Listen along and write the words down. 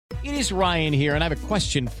is Ryan here, and I have a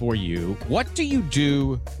question for you. What do you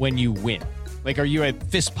do when you win? Like, are you a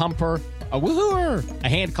fist pumper, a woohooer, a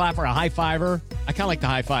hand clapper, a high fiver? I kind of like the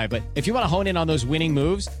high five, but if you want to hone in on those winning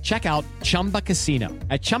moves, check out Chumba Casino.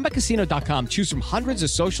 At ChumbaCasino.com, choose from hundreds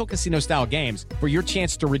of social casino-style games for your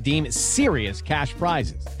chance to redeem serious cash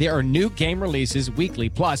prizes. There are new game releases weekly,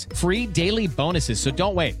 plus free daily bonuses. So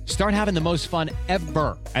don't wait. Start having the most fun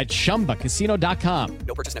ever at ChumbaCasino.com.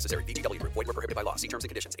 No purchase necessary. VGW Group. Void where prohibited by law. See terms and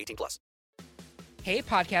conditions. 18+. Hey,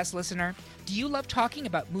 podcast listener. Do you love talking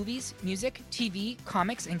about movies, music, TV,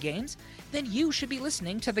 comics, and games? Then you should be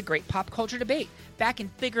listening to The Great Pop Culture Debate, back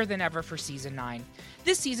and bigger than ever for Season 9.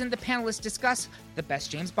 This season, the panelists discuss the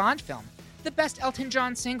best James Bond film, the best Elton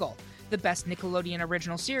John single, the best Nickelodeon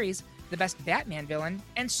original series, the best Batman villain,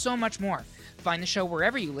 and so much more. Find the show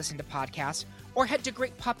wherever you listen to podcasts, or head to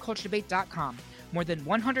greatpopculturedebate.com. More than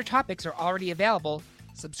 100 topics are already available.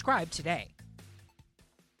 Subscribe today.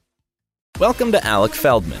 Welcome to Alec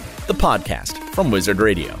Feldman, the podcast from Wizard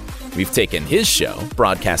Radio. We've taken his show,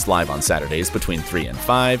 broadcast live on Saturdays between 3 and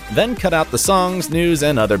 5, then cut out the songs, news,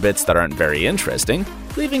 and other bits that aren't very interesting,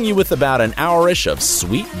 leaving you with about an hour-ish of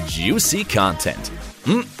sweet, juicy content.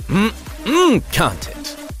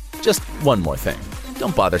 Content. Just one more thing.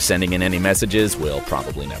 Don't bother sending in any messages, we'll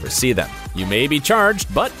probably never see them. You may be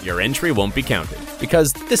charged, but your entry won't be counted.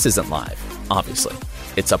 Because this isn't live, obviously.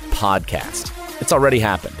 It's a podcast. It's already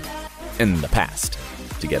happened. In the past.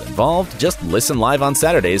 To get involved, just listen live on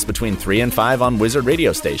Saturdays between 3 and 5 on Wizard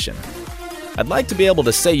Radio Station. I'd like to be able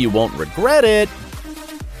to say you won't regret it,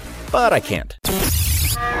 but I can't.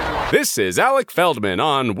 This is Alec Feldman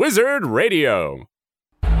on Wizard Radio.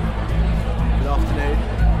 Good afternoon.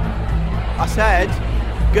 I said,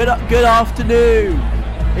 good afternoon.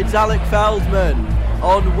 It's Alec Feldman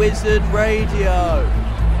on Wizard Radio.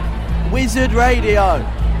 Wizard Radio.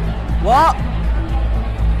 What?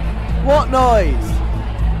 What noise?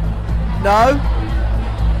 No,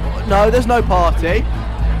 there's no party.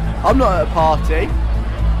 I'm not at a party.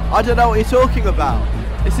 I don't know what you're talking about.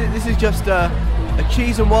 This is just a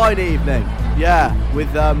cheese and wine evening. Yeah,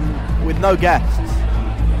 with no guests.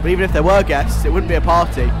 But even if there were guests, it wouldn't be a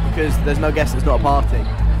party because there's no guests. It's not a party.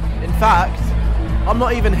 In fact, I'm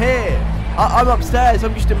not even here. I'm upstairs.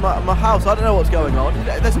 I'm just in my house. I don't know what's going on.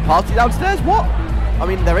 There's a party downstairs. What? I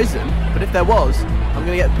mean, there isn't. But if there was, I'm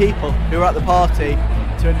going to get people who are at the party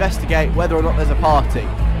to investigate whether or not there's a party.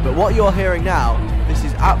 But what you're hearing now, this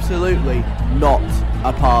is absolutely not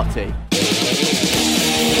a party.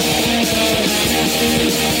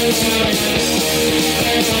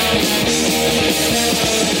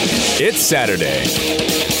 It's Saturday.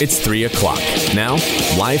 It's 3 o'clock. Now,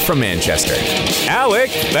 live from Manchester, Alec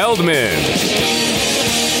Feldman.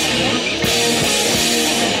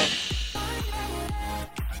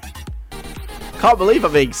 Can't believe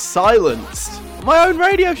I'm being silenced. My own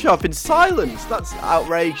radio show, I've been silenced. That's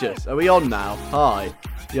outrageous. Are we on now? Hi.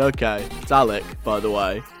 You okay? It's Alec, by the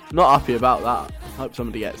way. I'm not happy about that. I hope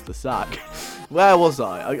somebody gets the sack. Where was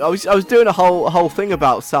I? I was doing a whole thing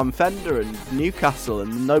about Sam Fender and Newcastle,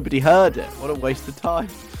 and nobody heard it. What a waste of time.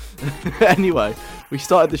 Anyway, we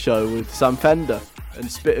started the show with Sam Fender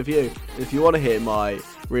and Spit of You. If you want to hear my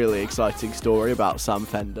really exciting story about Sam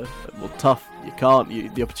Fender, well, tough. You can't.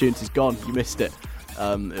 The opportunity's gone. You missed it.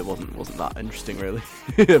 It wasn't that interesting, really.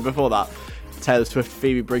 Before that, Taylor Swift,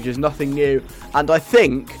 Phoebe Bridgers, nothing new. And I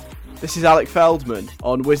think this is Alec Feldman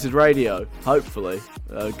on Wizard Radio. Hopefully.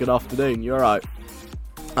 Good afternoon. You alright?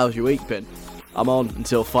 How's your week been? I'm on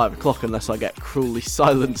until 5 o'clock unless I get cruelly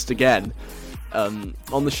silenced again. On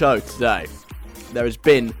the show today, there has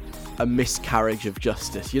been a miscarriage of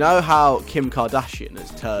justice. You know how Kim Kardashian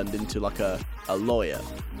has turned into like a lawyer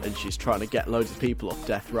and she's trying to get loads of people off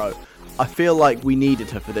death row? I feel like we needed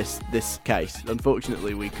her for this case.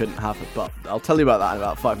 Unfortunately, we couldn't have her, but I'll tell you about that in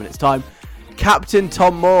about 5 minutes' time. Captain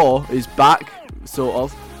Tom Moore is back, sort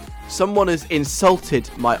of. Someone has insulted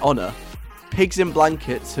my honour. Pigs in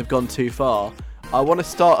blankets have gone too far. I want to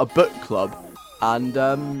start a book club, and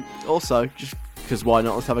also, just because why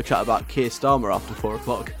not, let's have a chat about Keir Starmer after 4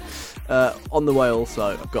 o'clock. On the way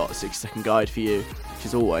also, I've got a 60-second guide for you, which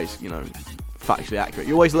is always, factually accurate.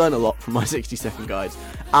 You always learn a lot from my 60-second guides.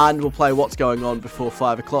 And we'll play What's Going On before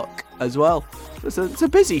 5 o'clock as well. It's a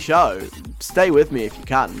busy show. Stay with me if you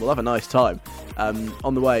can. We'll have a nice time.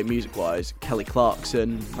 On the way, music-wise, Kelly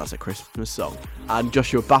Clarkson, that's a Christmas song, and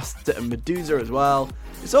Joshua Bassett and Medusa as well.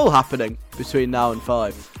 It's all happening between now and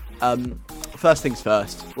 5. First things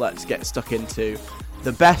first, let's get stuck into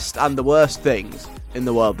the best and the worst things in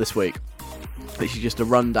the world this week. This is just a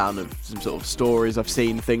rundown of some sort of stories I've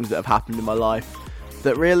seen, things that have happened in my life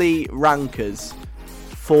that really rank as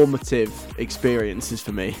formative experiences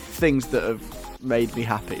for me. Things that have made me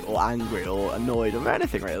happy or angry or annoyed or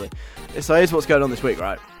anything really. So here's what's going on this week,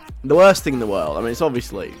 right? The worst thing in the world, I mean, it's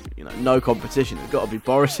obviously, no competition. It's got to be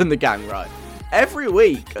Boris and the gang, right? Every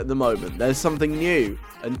week at the moment, there's something new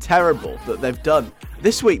and terrible that they've done.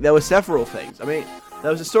 This week, there were several things. I mean,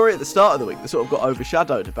 there was a story at the start of the week that sort of got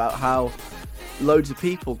overshadowed about how loads of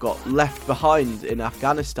people got left behind in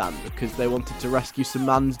Afghanistan because they wanted to rescue some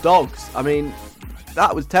man's dogs. I mean,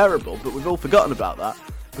 that was terrible, but we've all forgotten about that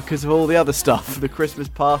because of all the other stuff, the Christmas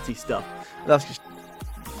party stuff. That's just,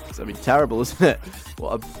 terrible, isn't it?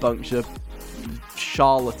 What a bunch of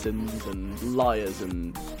charlatans and liars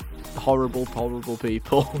and horrible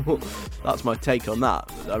people. That's my take on that.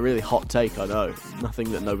 A really hot take, I know.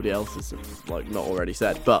 Nothing that nobody else has not already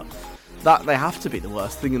said, but that they have to be the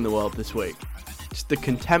worst thing in the world this week. Just the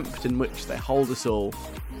contempt in which they hold us all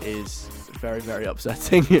is very, very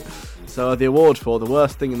upsetting. So the award for the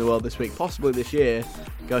worst thing in the world this week, possibly this year,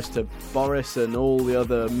 goes to Boris and all the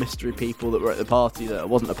other mystery people that were at the party that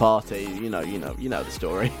wasn't a party. You know the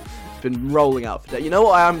story. It's been rolling out for days. You know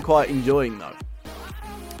what I am quite enjoying though?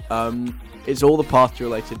 It's all the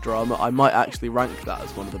party-related drama. I might actually rank that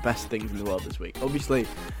as one of the best things in the world this week. Obviously,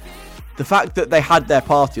 the fact that they had their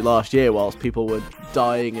party last year whilst people were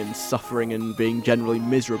dying and suffering and being generally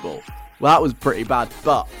miserable, well, that was pretty bad.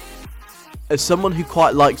 But as someone who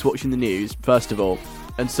quite likes watching the news, first of all,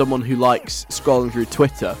 and someone who likes scrolling through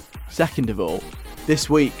Twitter, second of all, this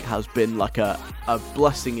week has been like a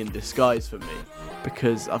blessing in disguise for me,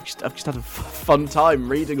 because I've just had a fun time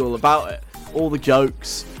reading all about it. All the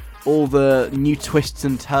jokes, all the new twists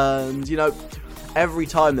and turns, every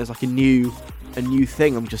time there's like a new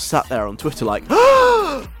thing, I'm just sat there on Twitter like,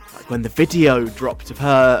 like when the video dropped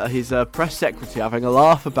of his press secretary having a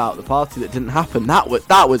laugh about the party that didn't happen. That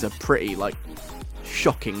was a pretty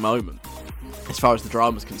shocking moment as far as the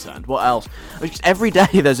drama's concerned. What else? Just every day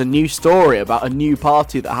there's a new story about a new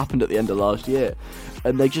party that happened at the end of last year,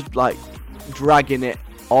 and they just dragging it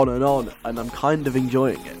on, and I'm kind of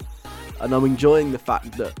enjoying it. And I'm enjoying the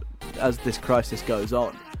fact that as this crisis goes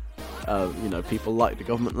on, people like the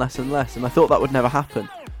government less and less, and I thought that would never happen.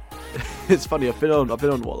 It's funny, I've been on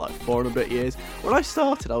what, 4 and a bit years. When I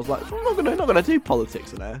started, I was like, I'm not gonna do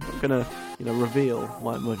politics in there. I'm gonna, reveal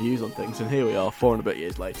my views on things, and here we are, 4 and a bit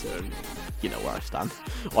years later, and where I stand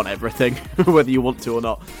on everything, whether you want to or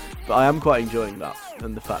not. But I am quite enjoying that,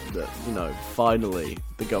 and the fact that, finally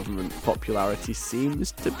the government popularity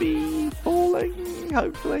seems to be falling,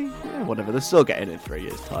 hopefully. Yeah, whatever, they're still getting in 3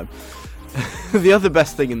 years' time. The other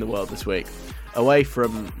best thing in the world this week, away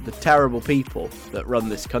from the terrible people that run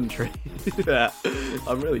this country,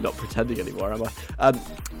 I'm really not pretending anymore, am I?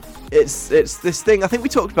 It's this thing, I think we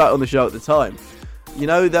talked about it on the show at the time.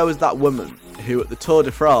 There was that woman who at the Tour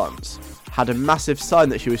de France had a massive sign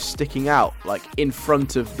that she was sticking out, in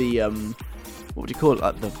front of the, what do you call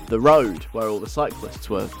it, the road where all the cyclists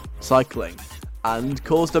were cycling, and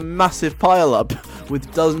caused a massive pile-up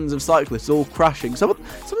with dozens of cyclists all crashing. Some of them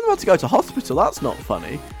had to go to hospital. That's not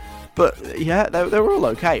funny. But, yeah, they were all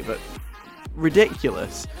okay, but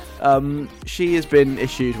ridiculous. She has been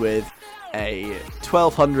issued with a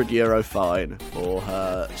 €1,200 fine for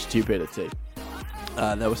her stupidity.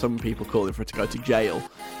 There were some people calling for her to go to jail,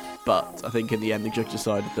 but I think in the end the judge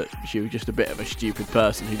decided that she was just a bit of a stupid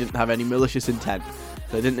person who didn't have any malicious intent.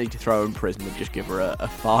 So they didn't need to throw her in prison and just give her a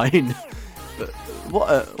fine. But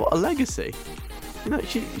what a legacy.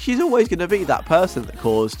 She's always going to be that person that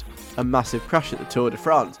caused a massive crash at the Tour de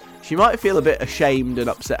France. She might feel a bit ashamed and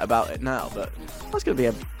upset about it now, but that's going to be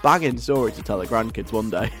a banging story to tell her grandkids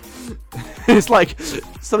one day. It's like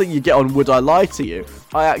something you get on Would I Lie to You?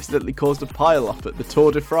 I accidentally caused a pile-up at the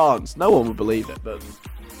Tour de France. No one would believe it, but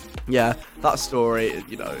yeah, that story,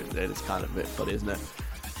 it's kind of a bit funny, isn't it?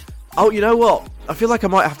 Oh, you know what? I feel like I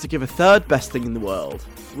might have to give a third best thing in the world.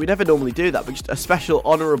 We never normally do that, but just a special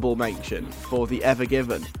honourable mention for the Ever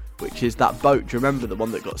Given, which is that boat. Do you remember the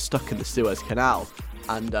one that got stuck in the Suez Canal?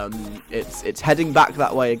 And it's heading back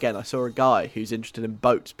that way again. I saw a guy who's interested in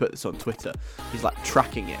boats put this on Twitter. He's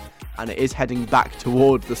tracking it, and it is heading back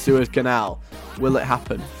towards the Suez Canal. Will it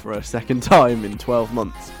happen for a second time in 12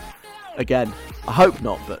 months? Again, I hope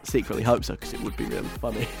not, but secretly hope so, because it would be really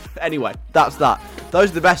funny. Anyway, that's that.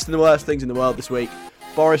 Those are the best and the worst things in the world this week.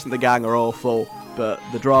 Boris and the gang are awful, but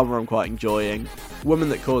the drama I'm quite enjoying. Woman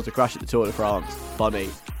that caused a crash at the Tour de France, funny.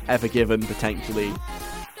 Ever Given, potentially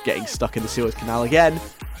getting stuck in the Suez Canal again.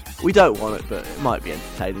 We don't want it, but it might be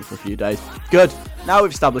entertaining for a few days. Good. Now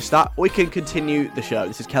we've established that, we can continue the show.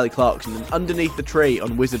 This is Kelly Clarkson and Underneath the Tree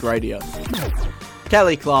on Wizard Radio.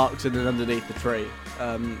 Kelly Clarkson and Underneath the Tree.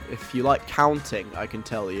 If you like counting, I can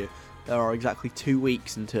tell you, there are exactly 2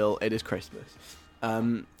 weeks until it is Christmas,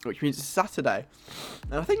 which means it's Saturday.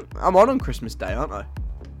 And I think I'm on Christmas Day, aren't I?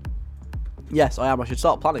 Yes, I am. I should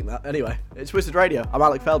start planning that. Anyway, it's Wizard Radio. I'm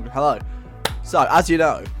Alec Feldman. Hello. So, as you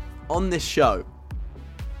know, on this show,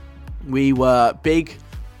 we were big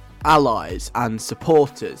allies and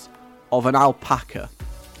supporters of an alpaca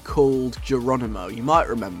called Geronimo. You might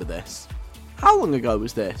remember this. How long ago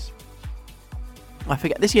was this? I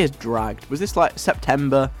forget. This year's dragged. Was this like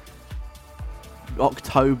September,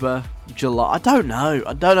 October, July? I don't know.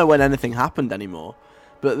 I don't know when anything happened anymore.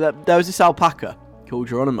 But there was this alpaca called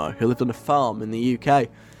Geronimo who lived on a farm in the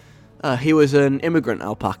UK. He was an immigrant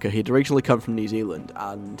alpaca. He'd originally come from New Zealand,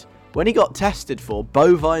 and when he got tested for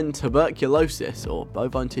bovine tuberculosis, or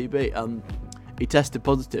bovine TB, he tested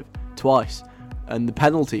positive twice, and the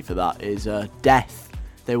penalty for that is death.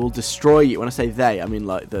 They will destroy you. When I say they, I mean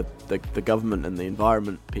like the government and the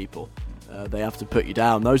environment people. They have to put you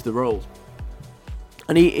down. Those are the rules.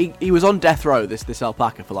 And he was on death row, this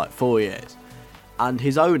alpaca, for like 4 years, and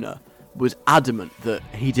his owner was adamant that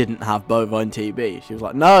he didn't have bovine TB. She was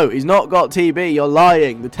like, no, he's not got TB, you're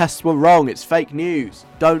lying, the tests were wrong, it's fake news,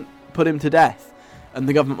 don't put him to death. And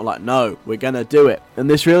the government were like, no, we're gonna do it. And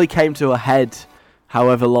this really came to a head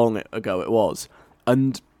however long ago it was.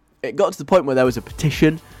 And it got to the point where there was a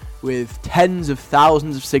petition with tens of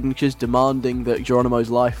thousands of signatures demanding that Geronimo's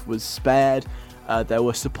life was spared. There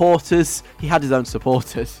were supporters, he had his own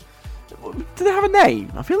supporters. Did they have a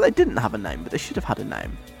name? I feel they didn't have a name, but they should have had a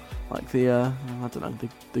name. Like the, I don't know,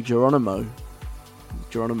 the Geronimo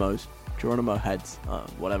heads,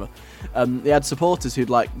 whatever. They had supporters who'd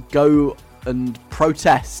like go and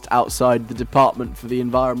protest outside the Department for the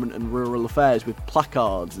Environment and Rural Affairs with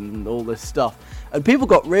placards and all this stuff. And people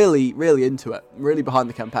got really, really into it, really behind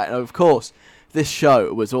the campaign. And of course, this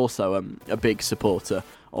show was also a big supporter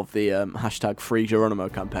of the hashtag Free Geronimo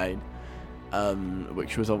campaign,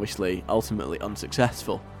 which was obviously ultimately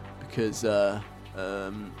unsuccessful because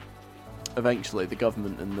eventually the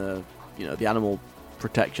government and the animal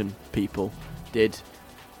protection people did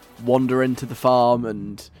wander into the farm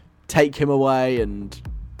and take him away and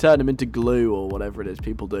turn him into glue or whatever it is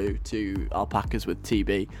people do to alpacas with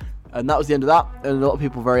TB. And that was the end of that, and a lot of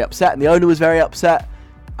people were very upset, and the owner was very upset,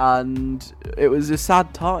 and it was a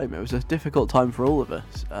sad time. It was a difficult time for all of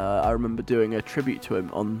us. I remember doing a tribute to him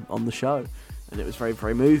on the show, and it was very,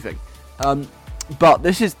 very moving. But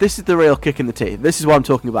this is the real kick in the teeth. This is what I'm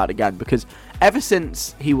talking about again, because ever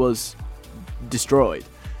since he was destroyed,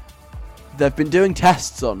 they've been doing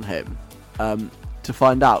tests on him to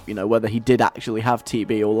find out, whether he did actually have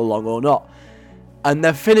TB all along or not. And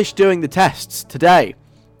they've finished doing the tests today,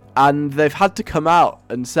 and they've had to come out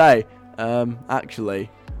and say, actually,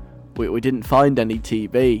 we didn't find any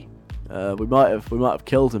TB. We might have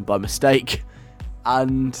killed him by mistake,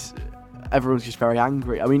 and everyone's just very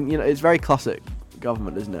angry. I mean, it's very classic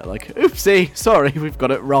government, isn't it? Like, oopsie, sorry, we've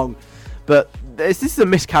got it wrong. But this is a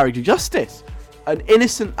miscarriage of justice. An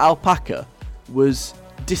innocent alpaca was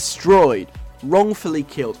destroyed, wrongfully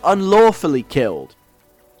killed, unlawfully killed,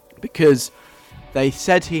 because they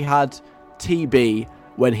said he had TB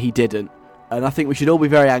when he didn't. And I think we should all be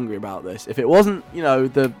very angry about this. If it wasn't,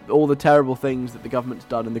 all the terrible things that the government's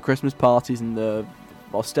done, and the Christmas parties and the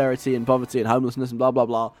austerity and poverty and homelessness and blah blah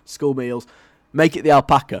blah, school meals, make it the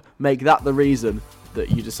alpaca. Make that the reason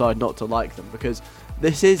that you decide not to like them, because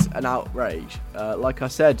this is an outrage. Like I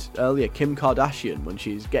said earlier, Kim Kardashian, when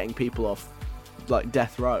she's getting people off like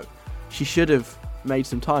death row, she should have made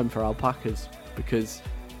some time for alpacas, because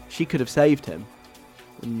she could have saved him,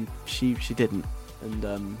 and she didn't,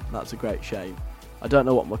 and that's a great shame. I don't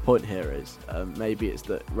know what my point here is. Maybe it's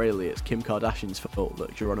that really it's Kim Kardashian's fault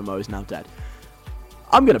that Geronimo is now dead.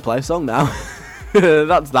 I'm going to play a song now.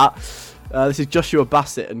 That's that. This is Joshua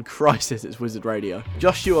Bassett and Crisis. It's Wizard Radio.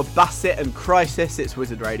 Joshua Bassett and Crisis. It's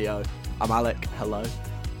Wizard Radio. I'm Alec. Hello.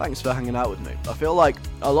 Thanks for hanging out with me. I feel like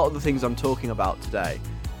a lot of the things I'm talking about today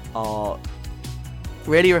are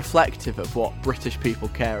really reflective of what British people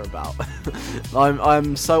care about.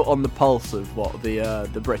 I'm so on the pulse of what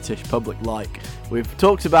the British public like. We've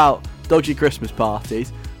talked about dodgy Christmas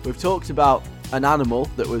parties. We've talked about an animal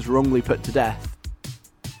that was wrongly put to death.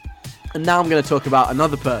 And now I'm going to talk about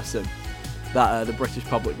another person that the British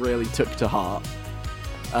public really took to heart.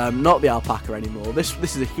 Not the alpaca anymore. This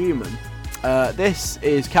is a human. This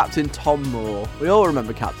is Captain Tom Moore. We all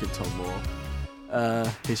remember Captain Tom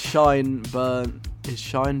Moore. His shine burned.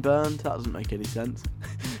 That doesn't make any sense.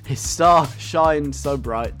 His star shined so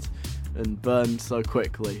bright and burned so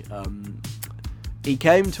quickly. He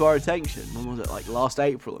came to our attention. When was it? Like last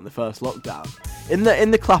April in the first lockdown.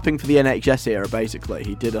 In the clapping for the NHS era, basically,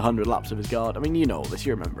 he did 100 laps of his guard. I mean, you know all this.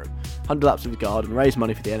 You remember him. 100 laps of his garden, raised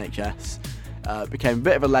money for the NHS, became a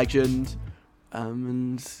bit of a legend,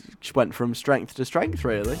 and just went from strength to strength,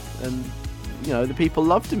 really. And, you know, the people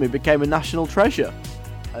loved him. He became a national treasure.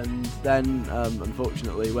 And then,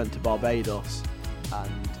 unfortunately, went to Barbados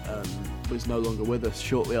and was no longer with us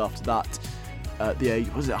shortly after that. At the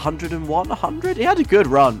age, was it 101, 100? He had a good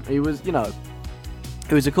run. He was, you know,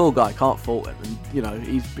 he was a cool guy, can't fault him. And, you know,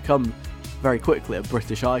 he's become very quickly a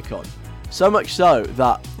British icon. So much so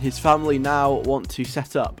that his family now want to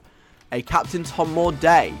set up a Captain Tom Moore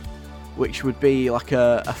Day, which would be like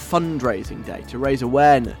a fundraising day to raise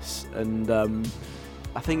awareness. And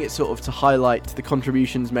I think it's sort of to highlight the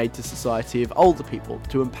contributions made to society of older people,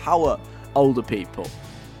 to empower older people.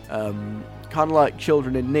 Kind of like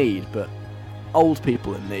children in need, but old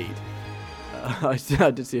people in need. I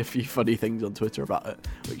did see a few funny things on Twitter about it,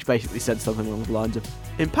 which basically said something along the lines of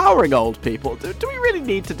empowering old people. Do we really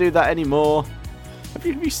need to do that anymore? Have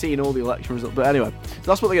you seen all the election results? But anyway,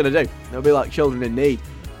 that's what they're going to do. They'll be like children in need,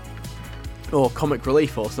 or comic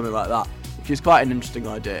relief, or something like that, which is quite an interesting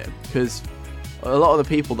idea, because a lot of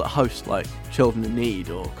the people that host like children in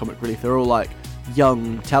need or comic relief, they're all like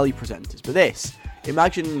young telly presenters. But this,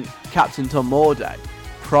 imagine Captain Tom Moore Day,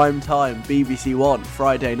 prime time, BBC One,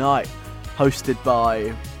 Friday night, hosted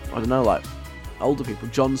by, I don't know, like older people.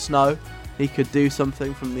 Jon Snow, he could do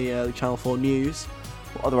something from the early Channel 4 News.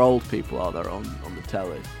 What other old people are there on the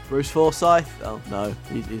telly? Bruce Forsyth? Oh no,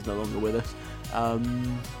 he's no longer with us.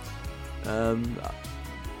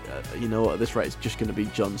 You know what? At this rate, it's just going to be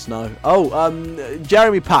Jon Snow. Oh,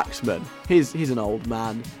 Jeremy Paxman. He's an old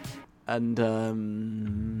man, and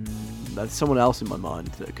there's someone else in my mind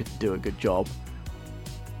that could do a good job.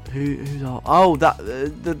 Who's old? Oh, that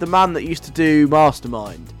the man that used to do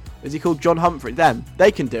Mastermind. Is he called John Humphrey? Them.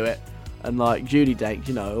 They can do it. And like Judi Dench,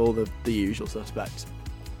 you know, all the usual suspects.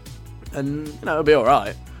 And you know, it'll be all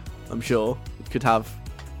right. I'm sure. It could have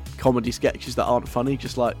comedy sketches that aren't funny,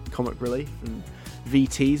 just like comic relief, and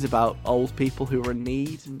VTs about old people who are in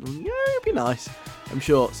need. And, yeah, it'd be nice, I'm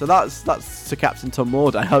sure. So that's Sir Captain Tom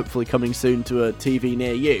Moore Day, hopefully coming soon to a TV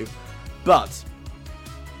near you. But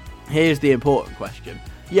here's the important question.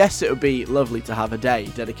 Yes, it would be lovely to have a day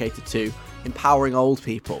dedicated to empowering old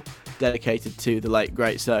people, dedicated to the late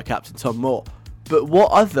great Sir Captain Tom Moore. But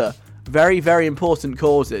what other very, very important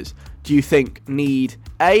causes do you think need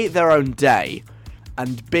A, their own day,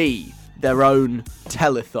 and B, their own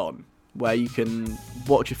telethon, where you can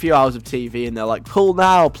watch a few hours of TV and they're like, cool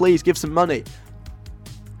now, please give some money?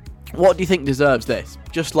 What do you think deserves this?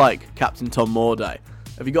 Just like Captain Tom Moore Day.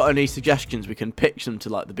 Have you got any suggestions? We can pitch them to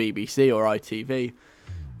like the BBC or ITV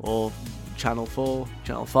or Channel 4,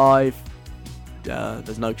 Channel 5.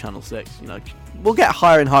 There's no Channel 6. You know, we'll get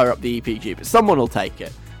higher and higher up the EPG, but someone will take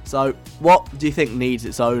it. So what do you think needs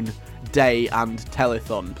its own day and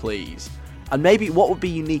telethon, please? And maybe what would be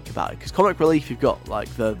unique about it? Because comic relief, you've got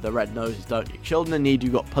like the red noses, don't you? Children in need,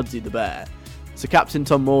 you've got Pudsey the Bear. Sir Captain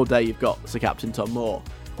Tom Moore Day, you've got Sir Captain Tom Moore.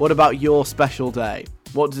 What about your special day?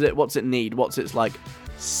 What's it need? What's its like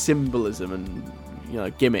symbolism and, you know,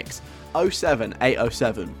 gimmicks?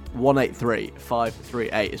 07807 183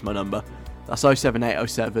 538 is my number. That's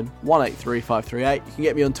 07807 183 538. You can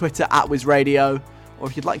get me on Twitter at WizRadio. Or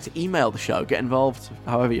if you'd like to email the show, get involved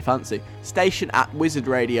however you fancy.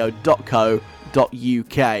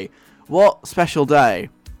 station@wizardradio.co.uk. What special day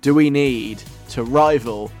do we need to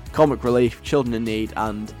rival Comic Relief, Children in Need,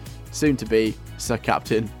 and soon to be Sir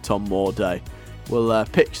Captain Tom Moore Day? We'll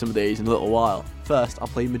pitch some of these in a little while. First, I'll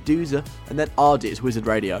play Medusa, and then Ardy. It's Wizard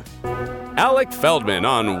Radio. Alec Feldman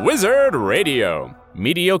on Wizard Radio.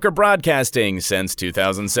 Mediocre broadcasting since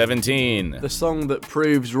 2017. The song that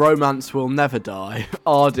proves romance will never die.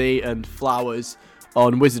 Ardy and Flowers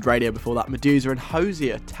on Wizard Radio. Before that, Medusa and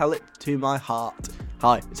Hosier, Tell It To My Heart.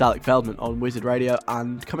 Hi, it's Alec Feldman on Wizard Radio,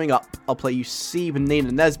 and coming up, I'll play you Steve and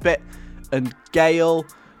Nina Nesbitt and Gail.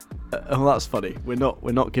 Oh, that's funny. We're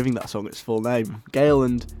not giving that song its full name. Gail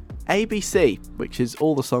and ABC, which is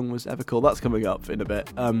all the song was ever called. That's coming up in a bit,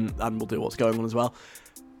 and we'll do what's going on as well.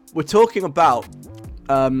 We're talking about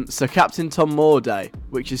Sir Captain Tom Moore Day,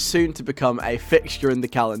 which is soon to become a fixture in the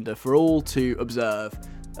calendar for all to observe,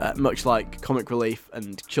 much like Comic Relief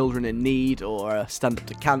and Children in Need or Stand Up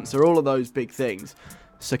to Cancer, all of those big things.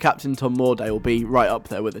 Sir Captain Tom Moore Day will be right up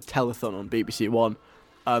there with a telethon on BBC One.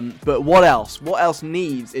 But what else? What else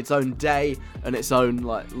needs its own day and its own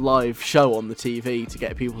like live show on the TV to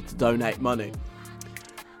get people to donate money?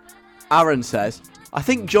 Aaron says, I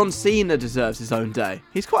think John Cena deserves his own day.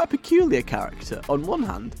 He's quite a peculiar character. On one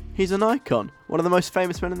hand, he's an icon, one of the most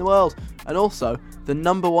famous men in the world, and also the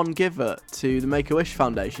 #1 giver to the Make-A-Wish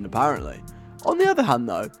Foundation, apparently. On the other hand,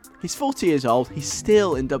 though, he's 40 years old, he's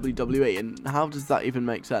still in WWE, and how does that even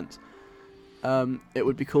make sense? It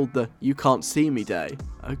would be called the You Can't See Me Day.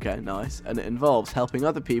 Okay, nice. And it involves helping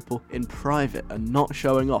other people in private and not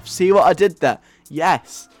showing off. See what I did there?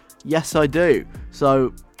 Yes. Yes, I do.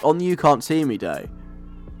 So, on the You Can't See Me Day,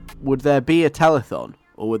 would there be a telethon?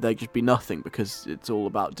 Or would there just be nothing because it's all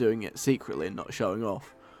about doing it secretly and not showing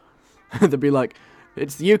off? They'd be like,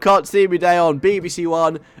 it's the You Can't See Me Day on BBC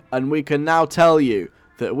One, and we can now tell you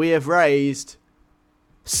that we have raised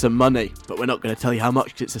some money, but we're not going to tell you how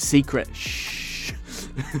much because it's a secret. Shh.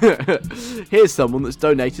 Here's someone that's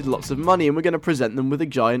donated lots of money, and we're going to present them with a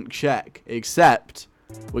giant check. Except,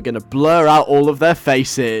 we're going to blur out all of their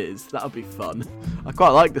faces. That'll be fun. I quite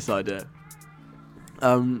like this idea.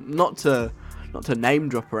 Not to name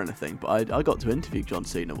drop or anything, but I got to interview John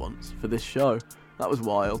Cena once for this show. That was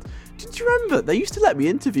wild. Did you remember? They used to let me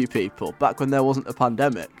interview people back when there wasn't a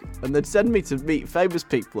pandemic, and they'd send me to meet famous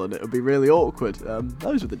people, and it would be really awkward.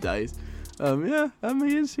 Those were the days.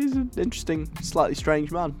 He's an interesting, slightly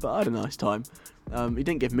strange man, but I had a nice time. He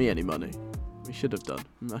didn't give me any money. He should have done.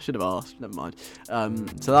 I should have asked. Never mind.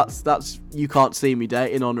 So that's You Can't See Me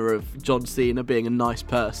Day in honour of John Cena being a nice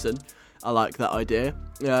person. I like that idea.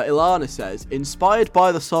 Ilana says, inspired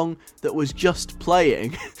by the song that was just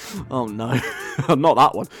playing. Oh no, not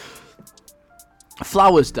that one.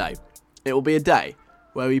 Flowers Day. It will be a day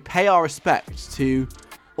where we pay our respects to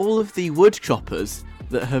all of the wood choppers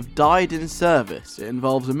that have died in service. It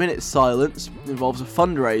involves a minute's silence, it involves a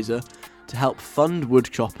fundraiser to help fund wood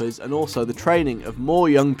choppers, and also the training of more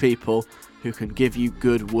young people who can give you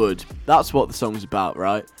good wood. That's what the song's about,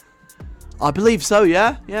 right? I believe so,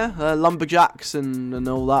 yeah, lumberjacks and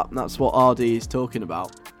all that, and that's what RD is talking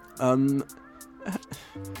about. I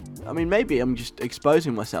mean, maybe I'm just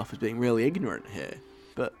exposing myself as being really ignorant here,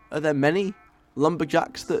 but are there many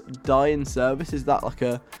lumberjacks that die in service? Is that like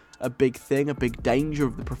a big thing, a big danger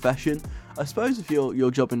of the profession? I suppose if your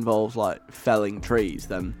job involves, like, felling trees,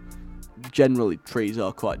 then generally trees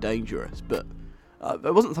are quite dangerous, but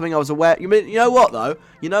it wasn't something I was aware. You know what, though?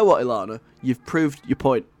 You know what, Ilana? You've proved your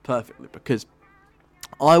point perfectly, because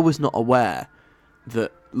I was not aware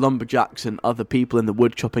that lumberjacks and other people in the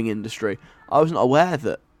wood chopping industry, I was not aware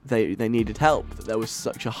that they needed help, that there was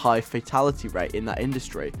such a high fatality rate in that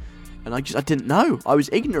industry, and I didn't know. I was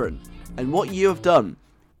ignorant. And what you have done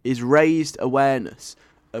is raised awareness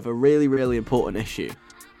of a really, really important issue,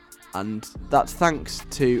 and that's thanks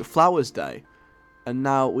to Flowers Day. And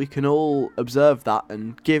now we can all observe that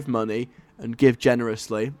and give money and give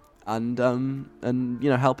generously and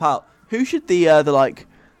help out. Who should the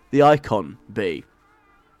icon be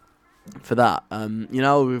for that?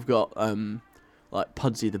 We've got like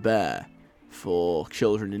Pudsey the Bear for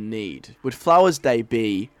children in need. Would Flowers Day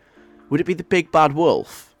would it be the Big Bad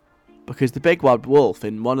Wolf? Because the Big Bad Wolf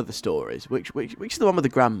in one of the stories, which is the one with the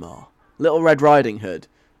grandma, Little Red Riding Hood.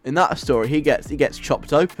 In that story, he gets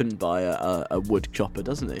chopped open by a wood chopper,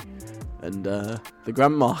 doesn't he? And the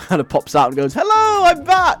grandma kind of pops out and goes, "Hello, I'm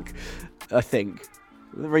back!" I think.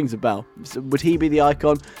 It rings a bell. So would he be the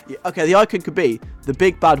icon? Yeah, okay, the icon could be the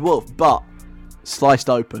Big Bad Wolf, but sliced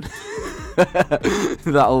open.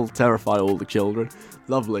 That'll terrify all the children.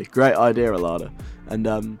 Lovely. Great idea, Alana.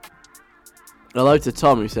 And hello to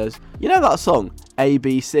Tom, who says, you know that song,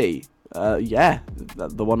 ABC? Yeah,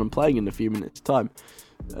 the one I'm playing in a few minutes' time.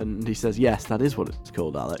 And he says, yes, that is what it's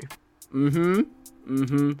called, Alec.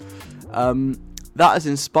 That has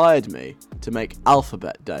inspired me to make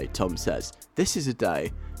Alphabet Day, Tom says. This is a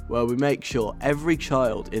day where we make sure every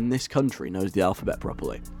child in this country knows the alphabet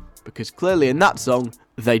properly. Because clearly in that song,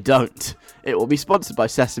 they don't. It will be sponsored by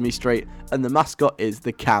Sesame Street, and the mascot is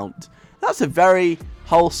the Count. That's a very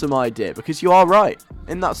wholesome idea, because you are right.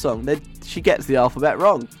 In that song, she gets the alphabet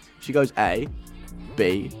wrong. She goes A,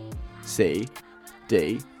 B, C,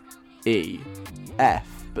 D, E,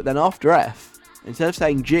 F. But then after F, instead of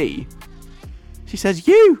saying G, she says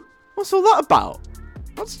U. What's all that about?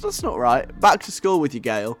 That's not right. Back to school with you,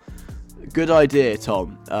 Gail. Good idea,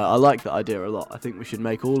 Tom. I like that idea a lot. I think we should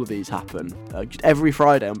make all of these happen. Just every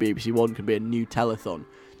Friday on BBC One can be a new telethon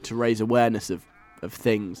to raise awareness of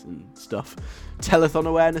things and stuff. Telethon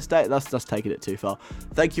Awareness Day? That's taking it too far.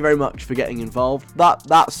 Thank you very much for getting involved.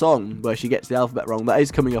 That song where she gets the alphabet wrong, that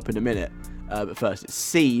is coming up in a minute. But first, it's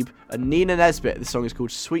Seeb and Nina Nesbitt. This song is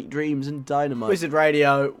called Sweet Dreams and Dynamite. Wizard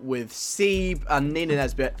Radio with Seeb and Nina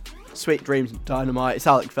Nesbitt. Sweet Dreams and Dynamite. It's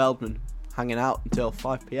Alec Feldman hanging out until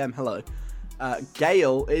 5 p.m. Hello.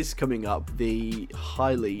 Gale is coming up, the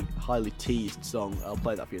highly, highly teased song. I'll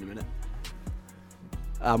play that for you in a minute.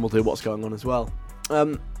 And we'll do what's going on as well.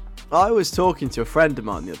 I was talking to a friend of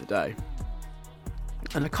mine the other day,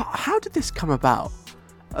 And how did this come about?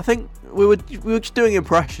 I think we were just doing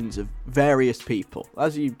impressions of various people,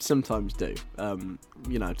 as you sometimes do. To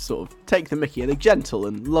sort of take the mickey in a gentle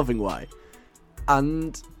and loving way.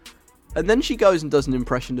 And then she goes and does an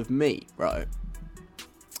impression of me, right?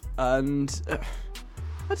 And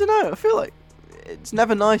I don't know. I feel like it's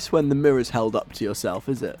never nice when the mirror's held up to yourself,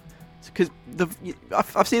 is it? Because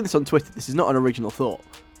I've seen this on Twitter. This is not an original thought.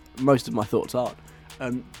 Most of my thoughts aren't.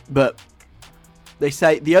 But they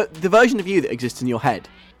say the version of you that exists in your head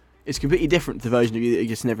is completely different to the version of you that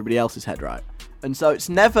exists in everybody else's head, right? And so it's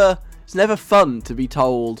never fun to be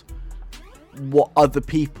told what other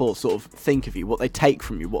people sort of think of you, what they take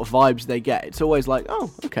from you, what vibes they get. It's always like,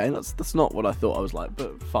 oh, okay, that's not what I thought I was like,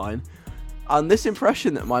 but fine. And this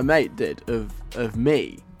impression that my mate did of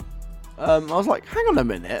me, I was like, hang on a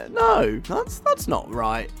minute, no, that's not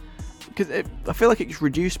right. Because I feel like it just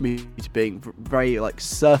reduced me to being very, like,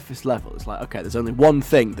 surface level. It's like, okay, there's only one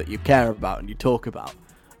thing that you care about and you talk about.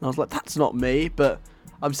 And I was like, that's not me, but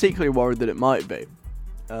I'm secretly worried that it might be.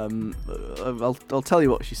 I'll tell you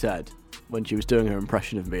what she said when she was doing her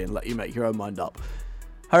impression of me and let you make your own mind up.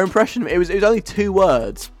 Her impression of me, it was only 2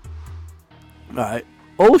 words. Right.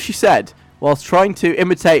 All she said whilst trying to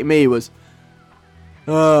imitate me was,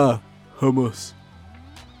 hummus.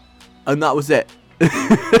 And that was it.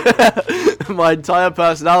 My entire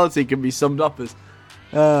personality can be summed up as,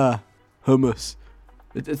 hummus.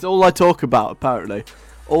 It's all I talk about, apparently.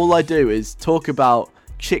 All I do is talk about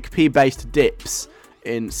chickpea-based dips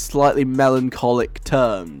in slightly melancholic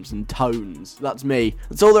terms and tones. That's me.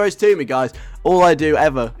 That's all there is to me, guys. All I do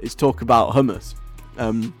ever is talk about hummus.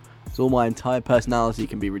 It's all my entire personality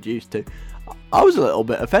can be reduced to. I was a little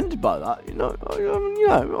bit offended by that, you know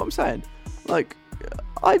what I'm saying? Like,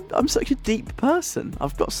 I'm such a deep person.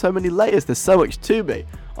 I've got so many layers. There's so much to me.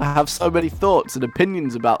 I have so many thoughts and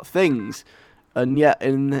opinions about things. And yet,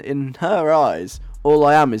 in her eyes, all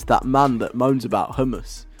I am is that man that moans about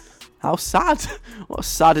hummus. How sad. What a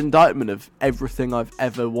sad indictment of everything I've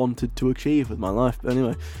ever wanted to achieve with my life. But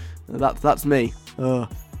anyway, that's me.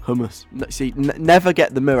 Hummus. See, never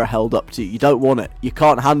get the mirror held up to you. You don't want it. You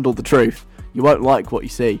can't handle the truth. You won't like what you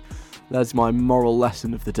see. That's my moral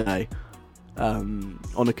lesson of the day. On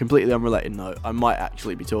a completely unrelated note, I might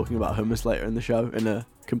actually be talking about hummus later in the show in a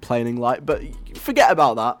complaining light, but forget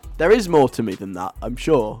about that. There is more to me than that, I'm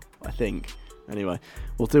sure. I think. Anyway,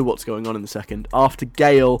 we'll do what's going on in a second after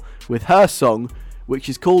Gail with her song, which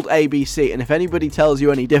is called ABC, and if anybody tells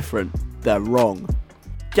you any different, they're wrong.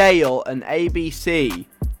 Gail and ABC,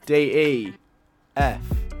 DEF,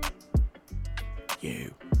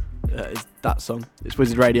 U. Is that song? It's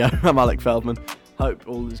Wizard Radio. I'm Alec Feldman. Hope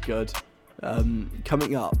all is good.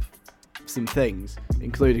 Coming up, some things,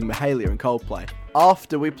 including Mahalia and Coldplay,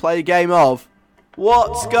 after we play a game of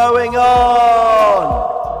What's Going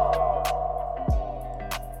On?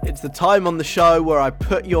 It's the time on the show where I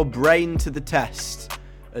put your brain to the test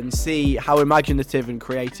and see how imaginative and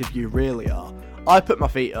creative you really are. I put my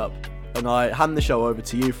feet up and I hand the show over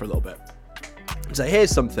to you for a little bit. So here's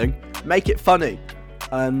something, make it funny.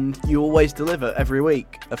 And you always deliver every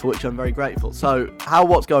week, for which I'm very grateful. So, how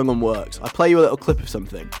What's Going On works, I play you a little clip of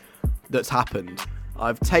something that's happened.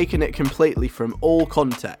 I've taken it completely from all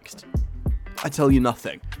context. I tell you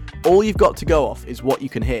nothing. All you've got to go off is what you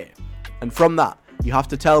can hear. And from that, you have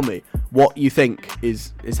to tell me what you think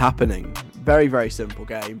is happening. Very, very simple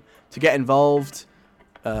game. To get involved,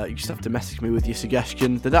 you just have to message me with your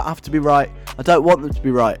suggestions. They don't have to be right. I don't want them to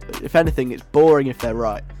be right. If anything, it's boring if they're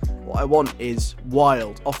right. What I want is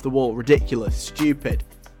wild, off the wall, ridiculous, stupid,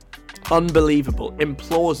 unbelievable,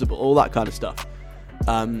 implausible, all that kind of stuff.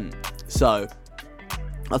 So,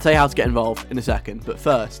 I'll tell you how to get involved in a second. But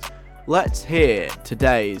first, let's hear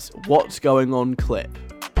today's What's Going On clip.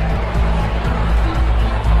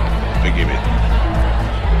 Forgive it.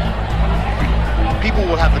 People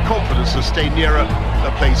will have the confidence to stay nearer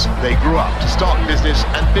the place they grew up, to start business,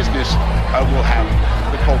 and business will have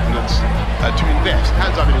the confidence to invest.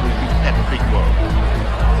 Hands up in a Peppa Pig world.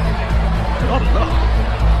 Not enough.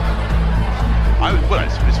 I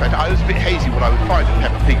was a bit hazy what I would find in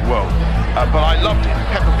Peppa Pig world, but I loved it.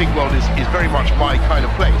 Peppa Pig world is very much my kind of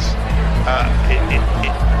place.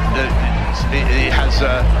 It has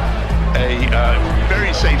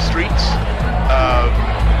very safe streets,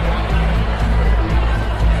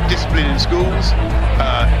 discipline in schools,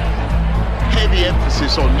 heavy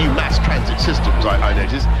emphasis on new mass transit systems, I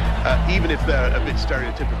noticed, even if they're a bit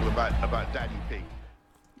stereotypical about Daddy Pig.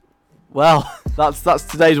 Well, that's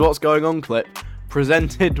today's What's Going On clip,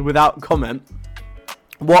 presented without comment.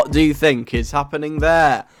 What do you think is happening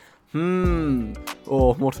there?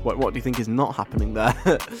 Or what do you think is not happening there?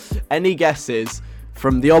 Any guesses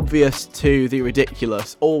From the obvious to the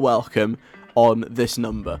ridiculous, all welcome on this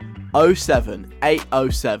number.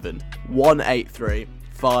 07807 183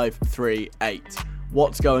 538.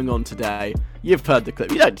 What's going on today? You've heard the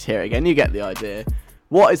clip. You don't hear it again. You get the idea.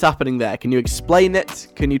 What is happening there? Can you explain it?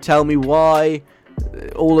 Can you tell me why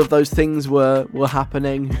all of those things were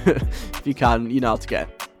happening? If you can, you know how to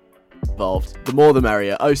get involved. The more the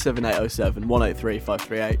merrier. 07807 183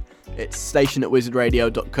 538. It's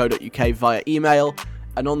station@wizardradio.co.uk via email,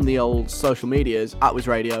 and on the old social medias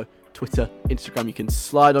 @wizradio, Twitter, Instagram. You can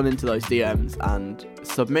slide on into those DMs and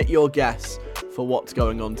submit your guess for what's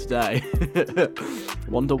going on today.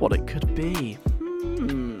 Wonder what it could be.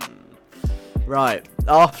 Right,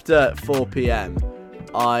 after 4 p.m,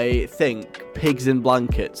 I think Pigs in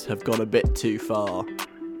Blankets have gone a bit too far.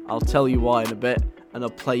 I'll tell you why in a bit, and I'll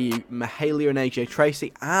play you Mahalia and AJ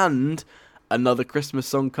Tracey, and another Christmas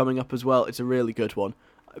song coming up as well. It's a really good one.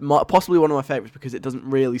 Possibly one of my favourites because it doesn't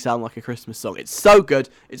really sound like a Christmas song. It's so good.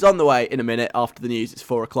 It's on the way in a minute after the news. It's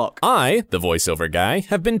 4 o'clock. I, the voiceover guy,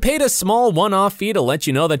 have been paid a small one-off fee to let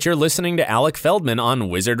you know that you're listening to Alec Feldman on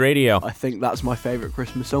Wizard Radio. I think that's my favourite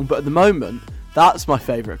Christmas song, but at the moment, that's my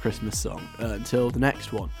favourite Christmas song until the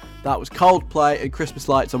next one. That was Coldplay and Christmas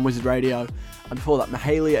Lights on Wizard Radio, and before that,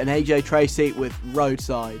 Mahalia and AJ Tracey with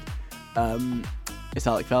Roadside. It's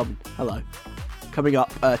Alec Feldman. Hello. Coming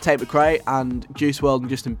up, Tate McRae and Juice WRLD and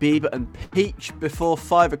Justin Bieber and Peach before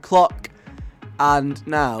 5 o'clock. And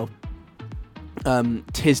now,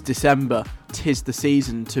 'tis December. 'Tis the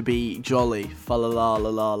season to be jolly. Fa la la la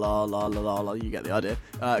la la la la la. You get the idea.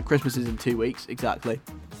 Christmas is in 2 weeks, exactly.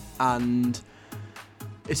 And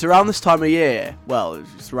it's around this time of year, well,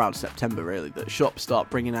 it's around September really, that shops start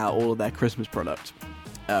bringing out all of their Christmas products.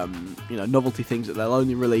 Novelty things that they'll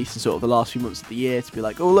only release in sort of the last few months of the year to be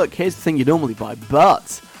like, oh look, here's the thing you normally buy,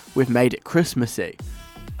 but we've made it Christmassy.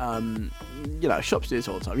 Shops do this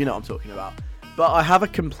all the time, you know what I'm talking about. But I have a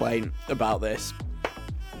complaint about this.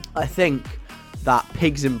 I think that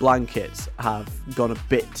Pigs in Blankets have gone a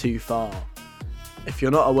bit too far. If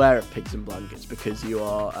you're not aware of Pigs in Blankets because you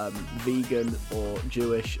are vegan or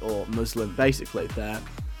Jewish or Muslim, basically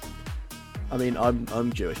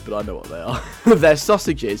I'm Jewish, but I know what they are. They're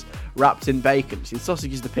sausages wrapped in bacon. See, the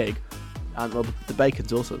sausage is the pig, and well, the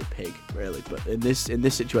bacon's also the pig, really. But in this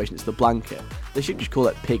situation, it's the blanket. They should just call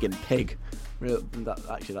it pig and pig. Really,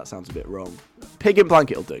 that sounds a bit wrong. Pig in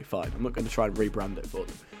blanket will do, fine. I'm not going to try and rebrand it for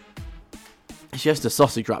them. It's just a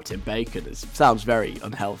sausage wrapped in bacon. It sounds very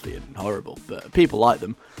unhealthy and horrible, but people like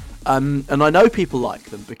them. And I know people like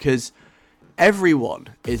them because everyone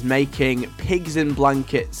is making Pigs in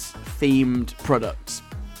Blankets themed products,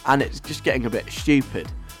 and it's just getting a bit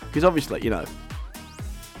stupid because obviously,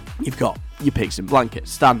 you've got your Pigs in Blankets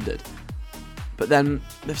standard, but then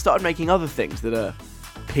they've started making other things that are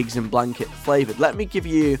Pigs in Blanket flavoured. Let me give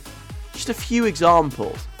you just a few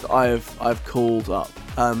examples that I've called up.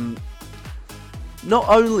 Not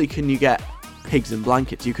only can you get Pigs in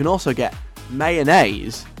Blankets, you can also get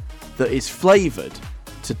mayonnaise that is flavoured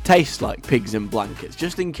to taste like Pigs in Blankets.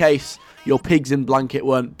 Just in case your Pigs in Blanket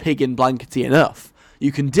weren't Pig in Blankety enough,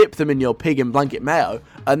 you can dip them in your Pig in Blanket mayo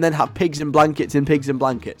and then have Pigs in Blankets in Pigs in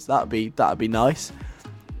Blankets. That'd be nice.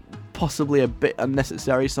 Possibly a bit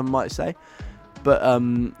unnecessary, some might say, but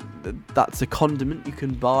that's a condiment you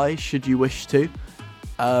can buy should you wish to.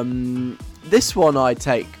 This one I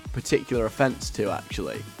take particular offence to,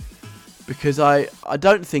 actually, because I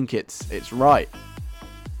don't think it's right.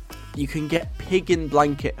 You can get Pig in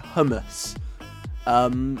Blanket hummus,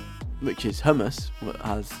 which is hummus that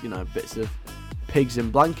has, bits of pigs in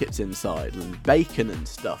blankets inside and bacon and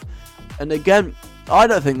stuff. And again, I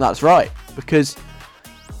don't think that's right, because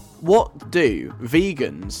what do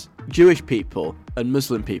vegans, Jewish people and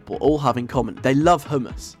Muslim people all have in common? They love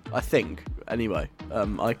hummus, I think. Anyway,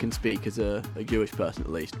 I can speak as a Jewish person at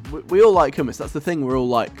least. We all like hummus. That's the thing we're all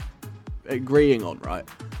like agreeing on, right?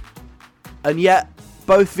 And yet,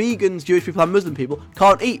 both vegans, Jewish people and Muslim people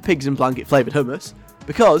can't eat Pigs in Blanket flavoured hummus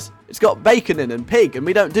because it's got bacon in and pig, and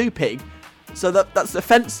we don't do pig. So that's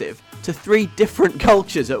offensive to 3 different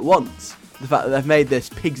cultures at once. The fact that they've made this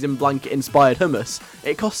Pigs in Blanket inspired hummus.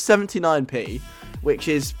 It costs 79p, which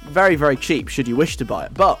is very, very cheap should you wish to buy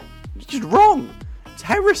it. But it's just wrong. It's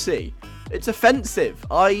heresy. It's offensive.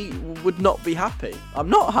 I would not be happy. I'm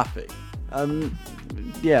not happy. So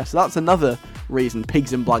that's another reason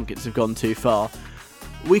Pigs in Blankets have gone too far.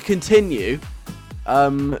 We continue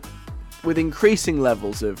with increasing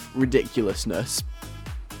levels of ridiculousness.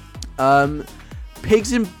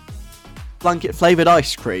 Pigs in Blanket flavoured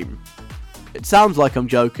ice cream. It sounds like I'm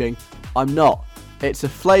joking. I'm not. It's a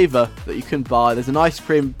flavour that you can buy. There's an ice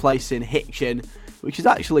cream place in Hitchin, which is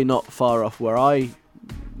actually not far off where I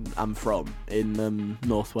am from, in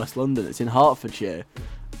northwest London. It's in Hertfordshire.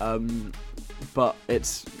 But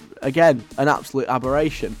it's, again, an absolute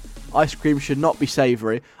aberration. Ice cream should not be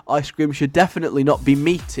savoury. Ice cream should definitely not be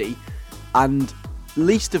meaty. And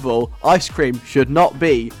least of all, ice cream should not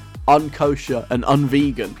be unkosher and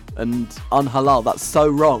unvegan and unhalal. That's so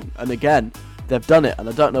wrong. And again, they've done it, and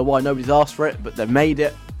I don't know why nobody's asked for it, but they've made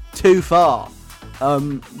it too far.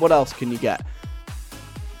 What else can you get?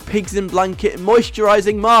 Pigs in blanket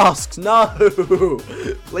moisturising masks. No,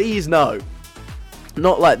 please no.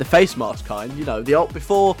 Not like the face mask kind. You know, the old,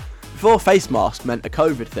 before face mask meant a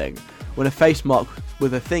COVID thing. When a face mask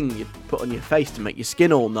was a thing you put on your face to make your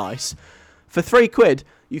skin all nice. For £3,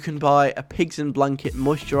 you can buy a pigs in blanket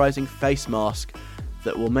moisturising face mask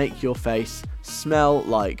that will make your face smell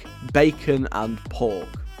like bacon and pork.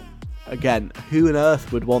 Again, who on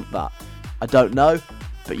earth would want that? I don't know,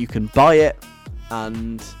 but you can buy it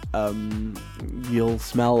and you'll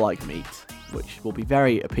smell like meat, which will be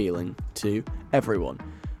very appealing to everyone.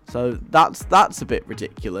 So that's a bit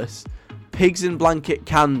ridiculous. Pigs in blanket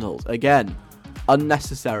candles, again,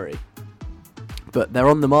 unnecessary, but they're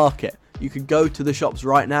on the market. You could go to the shops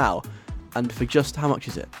right now, and for just, how much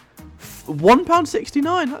is it?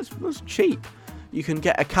 £1.69, that's cheap. You can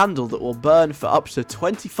get a candle that will burn for up to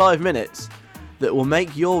 25 minutes that will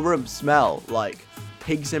make your room smell like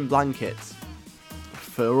pigs in blankets.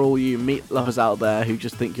 For all you meat lovers out there who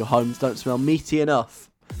just think your homes don't smell meaty enough,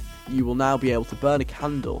 you will now be able to burn a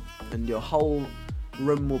candle and your whole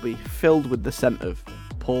room will be filled with the scent of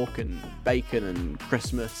pork and bacon and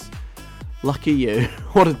Christmas. Lucky you.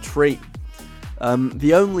 What a treat.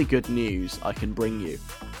 The only good news I can bring you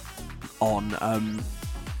on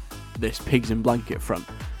this pigs in blanket front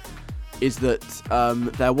is that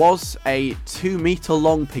there was a 2 metre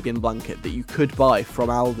long pig in blanket that you could buy from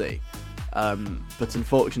Aldi, but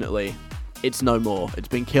unfortunately it's no more. It's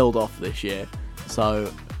been killed off this year,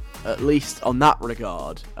 so at least on that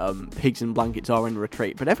regard, pigs in blankets are in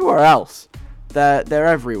retreat. But everywhere else, they're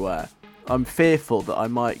everywhere. I'm fearful that I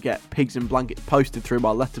might get pigs in blankets posted through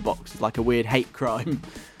my letterbox as like a weird hate crime,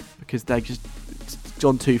 because they're just, it's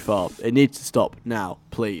gone too far. It needs to stop now,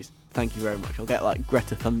 please. Thank you very much. I'll get like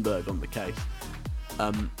Greta Thunberg on the case.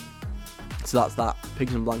 So that's that.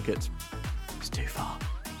 Pigs in blankets. It's too far.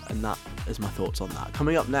 And that is my thoughts on that.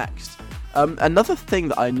 Coming up next, another thing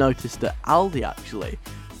that I noticed at Aldi actually,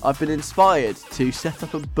 I've been inspired to set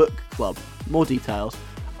up a book club. More details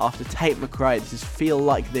after Tate McRae. This is Feel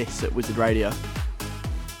Like This at Wizard Radio.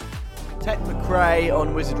 Tate McRae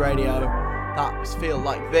on Wizard Radio. That was Feel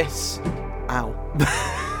Like This. Ow.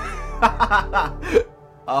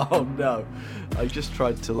 Oh no. I just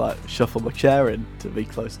tried to like shuffle my chair in to be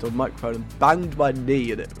close to a microphone and banged my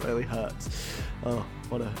knee and it really hurts. Oh,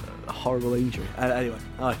 what a horrible injury. Anyway,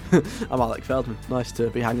 hi. I'm Alec Feldman. Nice to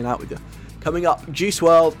be hanging out with you. Coming up, Juice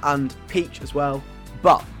WRLD and Peach as well.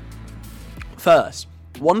 But first,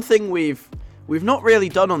 one thing we've not really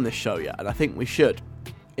done on this show yet, and I think we should,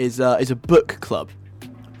 is a book club.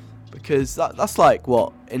 Because that's like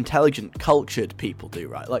what intelligent, cultured people do,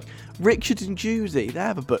 right? Like Richard and Judy, they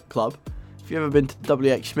have a book club. If you've ever been to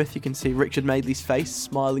WH Smith, you can see Richard Madeley's face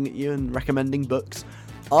smiling at you and recommending books.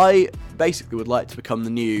 I basically would like to become the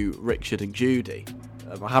new Richard and Judy.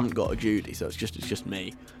 I haven't got a Judy, so it's just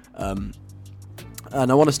me. And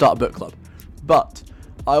I want to start a book club. But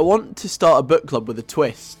I want to start a book club with a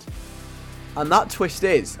twist. And that twist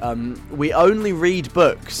is, we only read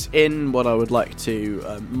books in what I would like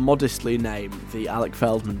to modestly name the Alec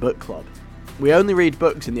Feldman Book Club. We only read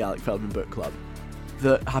books in the Alec Feldman Book Club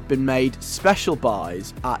that have been made special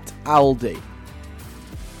buys at Aldi.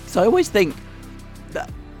 So I always think,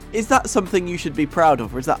 is that something you should be proud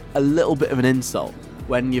of, or is that a little bit of an insult?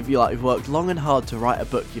 When you've worked long and hard to write a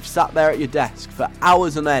book, you've sat there at your desk for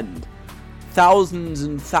hours on end, thousands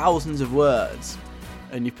and thousands of words,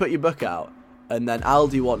 and you put your book out, and then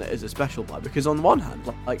Aldi want it as a special buy. Because on one hand,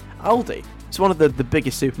 like Aldi, it's one of the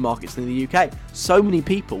biggest supermarkets in the UK. So many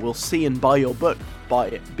people will see and buy your book by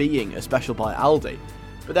it being a special buy at Aldi.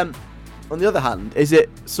 But then, on the other hand, is it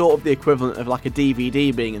sort of the equivalent of like a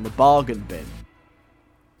DVD being in the bargain bin?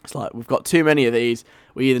 It's like, we've got too many of these,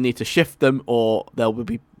 we either need to shift them or they'll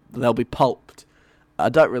be pulped. I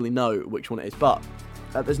don't really know which one it is, but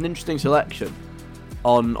there's an interesting selection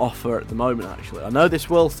on offer at the moment, actually. I know this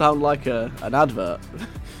will sound like an advert,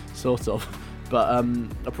 sort of, but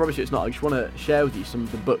I promise you it's not. I just want to share with you some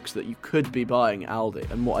of the books that you could be buying at Aldi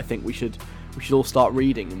and what I think we should all start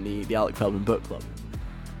reading in the Alec Feldman Book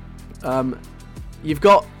Club. You've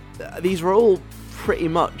got, these are all pretty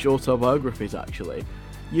much autobiographies, actually.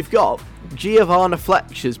 You've got Giovanna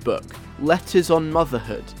Fletcher's book, Letters on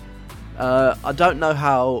Motherhood. I don't know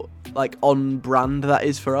how on brand that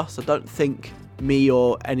is for us. I don't think me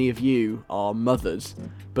or any of you are mothers,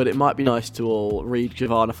 but it might be nice to all read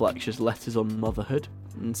Giovanna Fletcher's Letters on Motherhood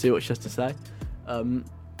and see what she has to say.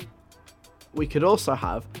 We could also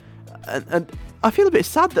have, and I feel a bit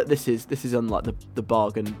sad that this is on the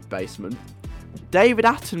bargain basement, David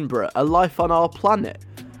Attenborough, A Life on Our Planet.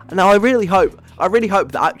 Now I really hope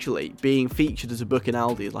that actually being featured as a book in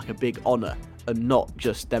Aldi is a big honour and not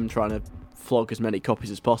just them trying to flog as many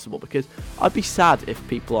copies as possible, because I'd be sad if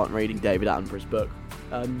people aren't reading David Attenborough's book.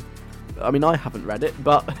 I haven't read it,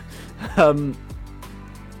 but the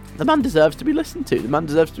man deserves to be listened to. The man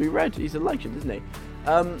deserves to be read. He's a legend, isn't he?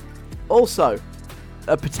 Also,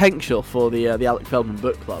 a potential for the Alec Feldman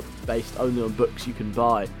Book Club, based only on books you can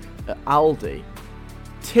buy at Aldi.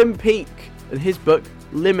 Tim Peake and his book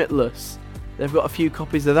Limitless. They've got a few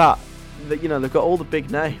copies of that. They've got all the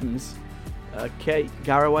big names. Kate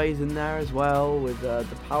Garraway's in there as well with The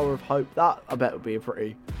Power of Hope. That I bet would be a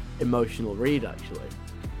pretty emotional read, actually.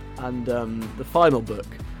 And the final book,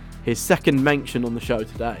 his second mention on the show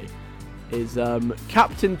today, is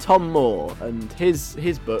Captain Tom Moore and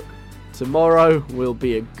his book Tomorrow Will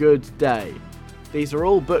Be a Good Day. These are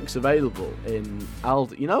all books available in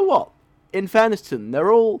Aldi. You know what? In fairness to them,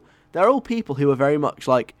 they're all people who are very much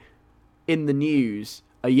in the news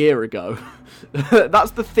a year ago.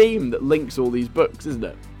 That's the theme that links all these books, isn't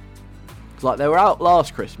it? It's they were out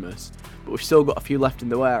last Christmas, but we've still got a few left in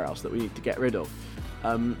the warehouse that we need to get rid of.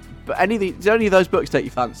 But do any of those books take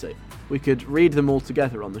your fancy? We could read them all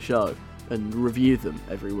together on the show and review them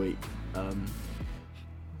every week.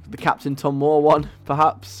 The Captain Tom Moore one,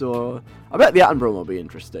 perhaps, or I bet the Attenborough one will be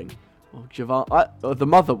interesting. Or the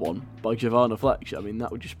Mother one by Giovanna Fletcher.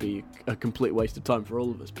 That would just be a complete waste of time for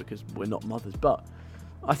all of us because we're not mothers. But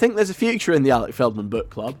I think there's a future in the Alec Feldman Book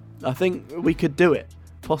Club. I think we could do it,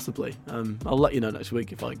 possibly. I'll let you know next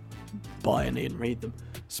week if I buy any and read them.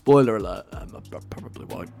 Spoiler alert, I probably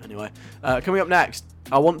won't. Anyway, coming up next,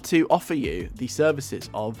 I want to offer you the services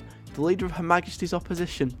of the Leader of Her Majesty's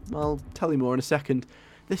Opposition. I'll tell you more in a second.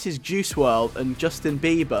 This is Juice WRLD and Justin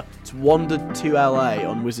Bieber. It's Wandered to LA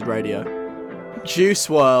on Wizard Radio. Juice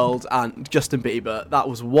WRLD and Justin Bieber. That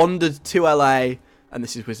was Wandered to LA, and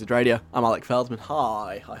this is Wizard Radio. I'm Alec Feldman.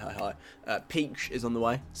 Hi. Peach is on the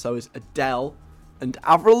way. So is Adele and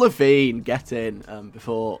Avril Lavigne. Get in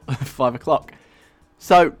before 5 o'clock.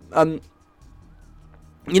 So,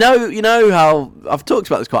 you know how I've talked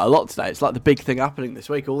about this quite a lot today. It's the big thing happening this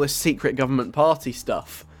week. All this secret government party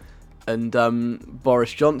stuff. And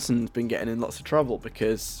Boris Johnson's been getting in lots of trouble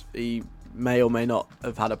because he may or may not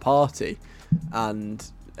have had a party, and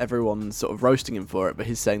everyone's sort of roasting him for it, but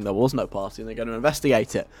he's saying there was no party and they're going to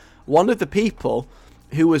investigate it. One of the people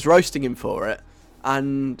who was roasting him for it,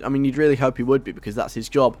 and you'd really hope he would be because that's his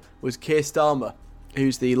job, was Keir Starmer,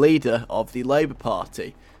 who's the leader of the Labour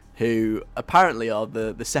Party, who apparently are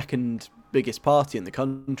the second biggest party in the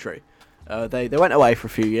country. They went away for a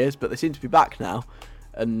few years, but they seem to be back now.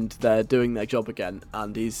 And they're doing their job again,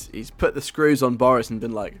 and he's put the screws on Boris and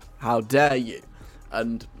been like, how dare you?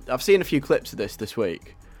 And I've seen a few clips of this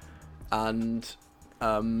week, and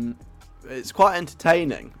it's quite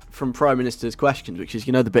entertaining from Prime Minister's questions, which is,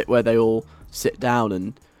 the bit where they all sit down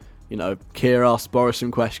and, Keir asks Boris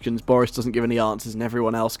some questions, Boris doesn't give any answers, and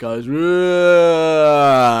everyone else goes,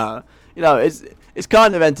 Rrr! It's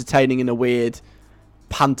kind of entertaining in a weird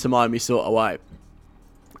pantomime-y sort of way.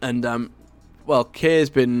 And well,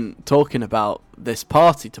 Keir's been talking about this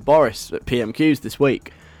party to Boris at PMQs this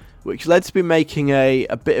week, which led to me making a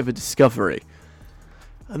bit of a discovery.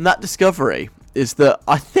 And that discovery is that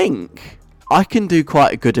I think I can do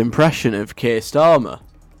quite a good impression of Keir Starmer.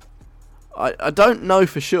 I don't know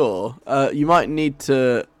for sure. You might need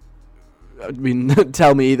to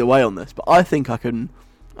tell me either way on this, but I think I can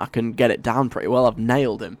get it down pretty well. I've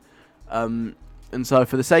nailed him. And so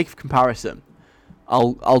for the sake of comparison,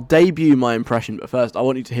 I'll debut my impression, but first I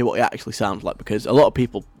want you to hear what he actually sounds like, because a lot of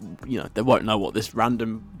people, they won't know what this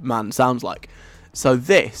random man sounds like. So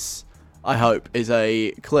this, I hope, is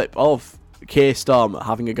a clip of Keir Starmer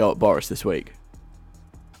having a go at Boris this week.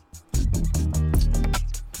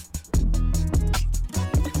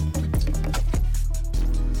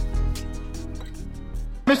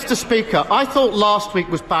 Mr. Speaker, I thought last week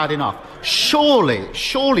was bad enough. Surely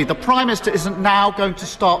the Prime Minister isn't now going to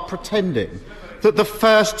start pretending that the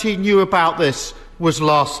first he knew about this was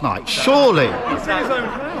last night. Surely. It's in his own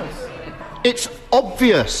house. It's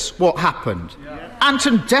obvious what happened.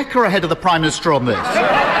 Anton Decker ahead of the Prime Minister on this.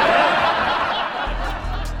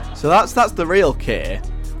 So that's the real Keir.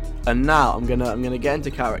 And now I'm gonna get into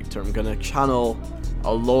character. I'm gonna channel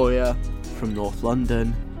a lawyer from North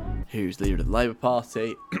London who's the leader of the Labour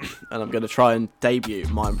Party, and I'm going to try and debut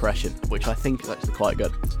my impression, which I think is actually quite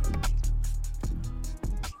good.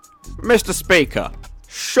 Mr. Speaker,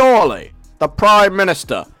 surely the Prime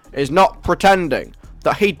Minister is not pretending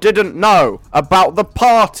that he didn't know about the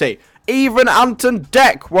party. Even Ant and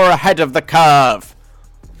Dec were ahead of the curve.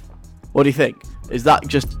 What do you think? Is that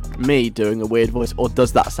just me doing a weird voice, or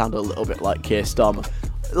does that sound a little bit like Keir Starmer?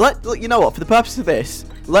 You know what, for the purpose of this,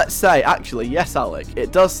 let's say, actually, yes, Alec,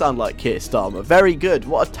 it does sound like Keir Starmer. Very good.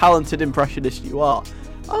 What a talented impressionist you are.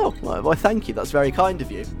 Oh, well, thank you. That's very kind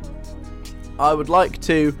of you. I would like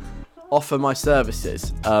to offer my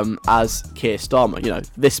services as Keir Starmer. You know,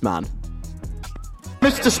 this man.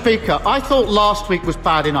 Mr. Speaker, I thought last week was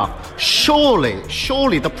bad enough. Surely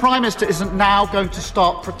the Prime Minister isn't now going to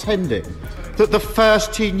start pretending that the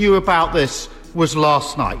first he knew about this was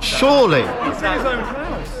last night. Surely. It's in his own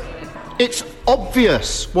house. It's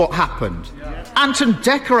obvious what happened. Ant and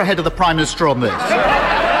Dec are ahead of the Prime Minister on this.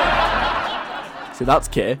 So that's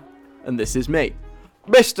Keir, and this is me.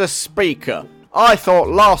 Mr. Speaker, I thought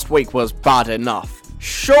last week was bad enough.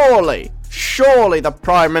 Surely the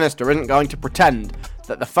Prime Minister isn't going to pretend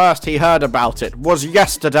that the first he heard about it was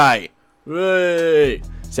yesterday. Hey.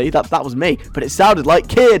 See, that was me, but it sounded like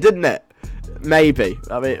Keir, didn't it? Maybe.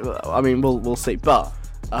 I mean, we'll see. But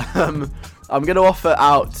I'm going to offer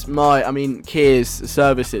out Keir's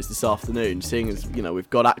services this afternoon, seeing as we've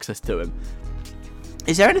got access to him.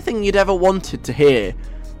 Is there anything you'd ever wanted to hear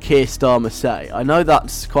Keir Starmer say? I know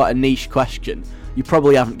that's quite a niche question. You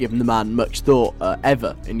probably haven't given the man much thought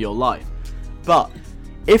ever in your life, but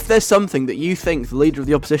if there's something that you think the leader of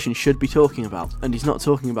the opposition should be talking about and he's not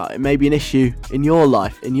talking about, it may be an issue in your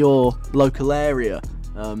life, in your local area,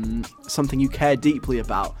 something you care deeply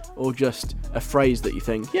about, or just a phrase that you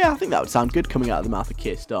think, yeah, I think that would sound good coming out of the mouth of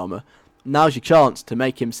Keir Starmer. Now's your chance to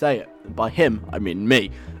make him say it. And by him, I mean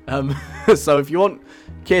me. So if you want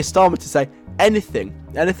Keir Starmer to say anything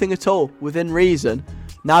at all, within reason,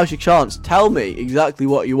 now's your chance. Tell me exactly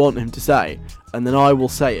what you want him to say, and then I will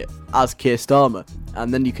say it as Keir Starmer.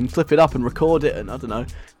 And then you can clip it up and record it and, I don't know,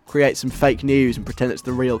 create some fake news and pretend it's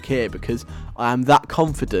the real Keir, because I am that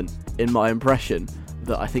confident in my impression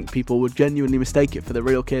that I think people would genuinely mistake it for the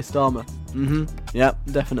real Keir Starmer. Yeah,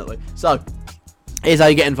 definitely. So, here's how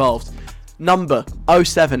you get involved. Number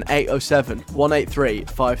 07807 183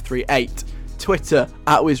 538. Twitter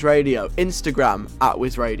 @WizRadio. Instagram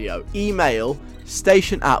 @WizRadio. Email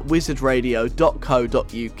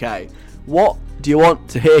station@wizardradio.co.uk. What do you want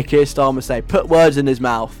to hear Keir Starmer say? Put words in his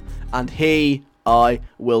mouth, and I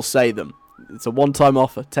will say them. It's a one-time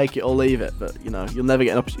offer. Take it or leave it. But, you'll never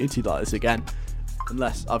get an opportunity like this again,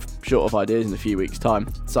 unless I'm short of ideas in a few weeks' time.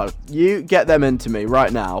 So, you get them into me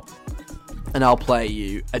right now, and I'll play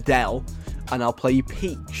you Adele, and I'll play you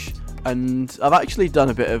Peach. And I've actually done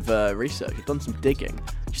a bit of research. I've done some digging,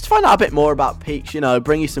 just to find out a bit more about Peach.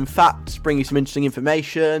 Bring you some facts, bring you some interesting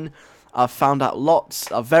information. I've found out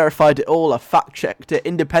lots. I've verified it all. I've fact-checked it,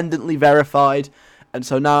 independently verified. And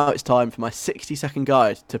so now it's time for my 60-second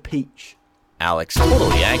guide to Peach. Alex,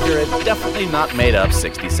 totally accurate, definitely not made up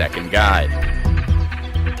 60-second guide.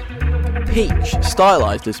 Peach,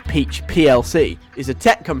 stylized as Peach PLC, is a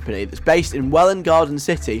tech company that's based in Welwyn Garden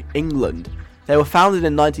City, England. They were founded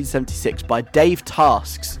in 1976 by Dave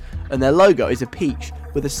Tasks, and their logo is a peach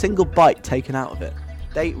with a single bite taken out of it.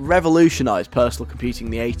 They revolutionised personal computing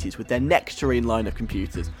in the 80s with their Nectarine line of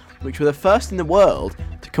computers, which were the first in the world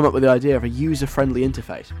to come up with the idea of a user-friendly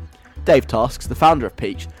interface. Dave Tasks, the founder of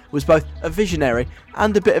Peach, was both a visionary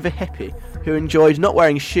and a bit of a hippie who enjoyed not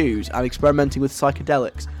wearing shoes and experimenting with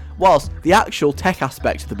psychedelics, whilst the actual tech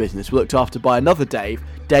aspects of the business were looked after by another Dave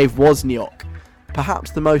Wozniak.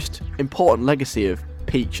 Perhaps the most important legacy of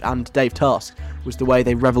Peach and Dave Tasks was the way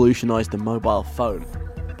they revolutionised the mobile phone.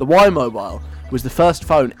 The Y-Mobile was the first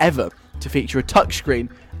phone ever to feature a touchscreen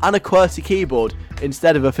and a QWERTY keyboard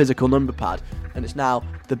instead of a physical number pad, and it's now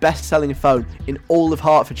the best-selling phone in all of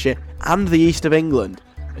Hertfordshire and the east of England.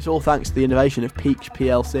 It's all thanks to the innovation of Peach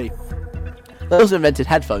PLC. They also invented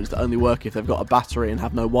headphones that only work if they've got a battery and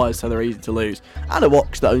have no wires, so they're easy to lose, and a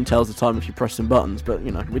watch that only tells the time if you press some buttons, but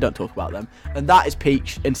we don't talk about them. And that is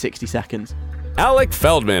Peach in 60 seconds. Alec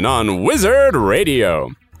Feldman on Wizard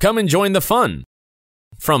Radio. Come and join the fun.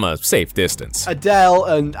 From a safe distance. Adele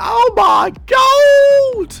and Oh My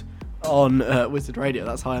God on Wizard Radio.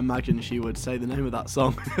 That's how I imagine she would say the name of that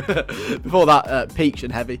song. Before that, Peach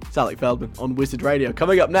and Heavy. It's Alec Feldman on Wizard Radio.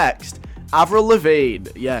 Coming up next, Avril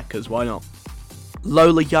Lavigne. Yeah, because why not?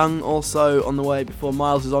 Lola Young also on the way before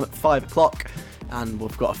Miles is on at 5 o'clock. And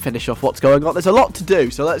we've got to finish off what's going on. There's a lot to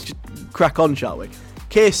do, so let's just crack on, shall we?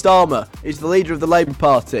 Keir Starmer is the leader of the Labour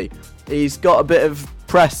Party. He's got a bit of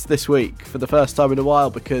press this week for the first time in a while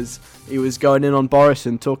because he was going in on Boris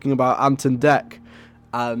and talking about Anton Dec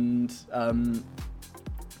and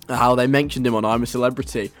how they mentioned him on I'm a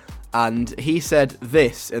Celebrity. And he said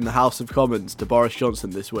this in the House of Commons to Boris Johnson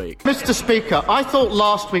this week. Mr. Speaker, I thought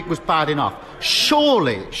last week was bad enough.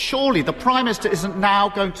 Surely the Prime Minister isn't now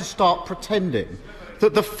going to start pretending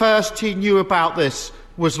that the first he knew about this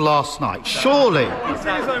was last night. Surely. It's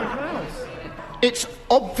in his own house. It's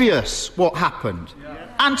obvious what happened.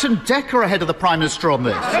 Anton Dec are ahead of the Prime Minister on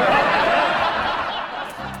this.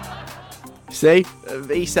 See,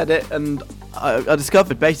 he said it, and I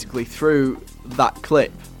discovered basically through that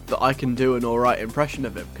clip that I can do an alright impression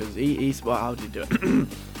of him, because he's... Well, how do you do it?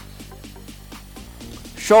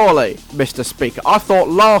 Surely, Mr. Speaker, I thought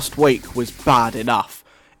last week was bad enough.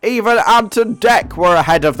 Even Anton Dec were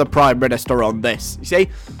ahead of the Prime Minister on this. You see,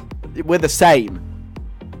 we're the same.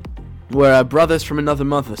 We're brothers from another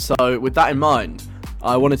mother, so with that in mind,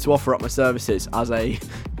 I wanted to offer up my services as a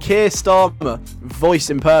Keir Starmer voice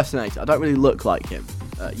impersonator. I don't really look like him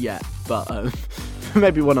yet, but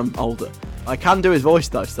maybe when I'm older. I can do his voice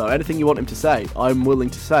though, so anything you want him to say, I'm willing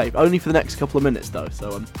to say. Only for the next couple of minutes though,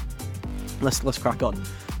 so let's crack on.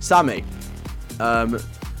 Sammy,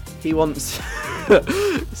 he wants...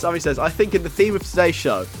 Sammy says, I think in the theme of today's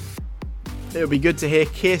show, it would be good to hear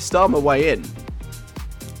Keir Starmer weigh in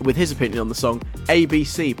with his opinion on the song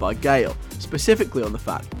ABC by Gale, specifically on the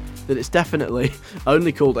fact that it's definitely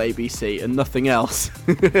only called ABC and nothing else.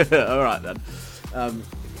 Alright then.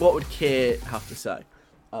 What would Keir have to say?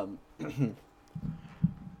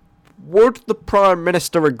 Would the Prime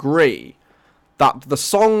Minister agree that the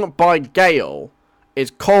song by Gale is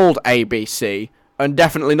called ABC and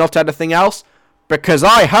definitely not anything else? Because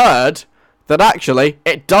I heard that actually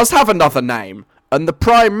it does have another name, and the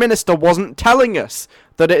Prime Minister wasn't telling us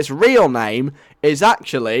that its real name is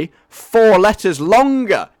actually 4 letters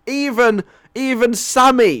longer. Even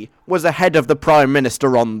Sammy was ahead of the Prime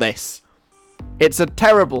Minister on this. It's a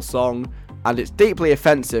terrible song, and it's deeply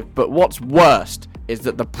offensive, but what's worst is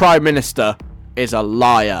that the Prime Minister is a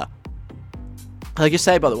liar. Can I just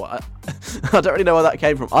say, by the way, I don't really know where that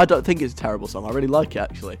came from. I don't think it's a terrible song. I really like it,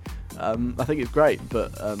 actually. I think it's great,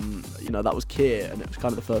 but, that was Keir, and it was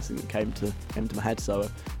kind of the first thing that came to my head, so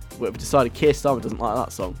we've decided Keir Starmer doesn't like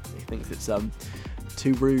that song. He thinks it's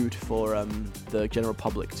too rude for the general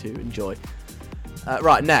public to enjoy.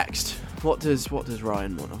 Right, next. What does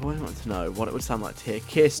Ryan want? I want to know what it would sound like to hear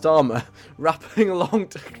Keir Starmer rapping along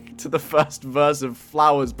to the first verse of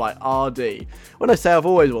Flowers by RD. When I say I've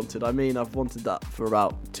always wanted, I mean I've wanted that for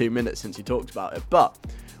about 2 minutes since you talked about it. But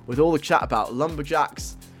with all the chat about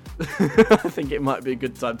lumberjacks, I think it might be a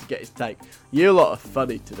good time to get his take. You lot are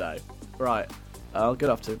funny today. Right, I'm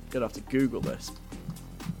gonna have to Google this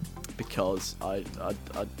because I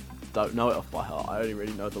don't know it off by heart. I only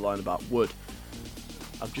really know the line about wood.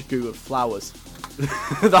 I've just googled flowers.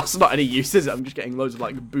 That's not any use, is it? I'm just getting loads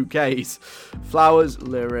of bouquets. Flowers,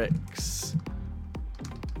 lyrics,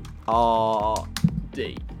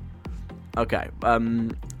 RD. Okay,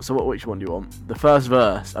 so which one do you want? The first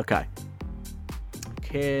verse, okay.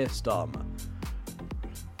 Keir Starmer.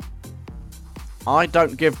 I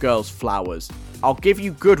don't give girls flowers. I'll give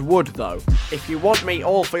you good wood, though. If you want me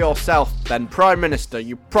all for yourself, then Prime Minister,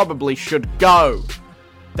 you probably should go.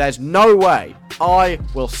 There's no way I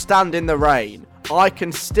will stand in the rain. I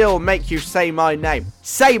can still make you say my name.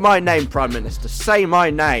 Say my name, Prime Minister. Say my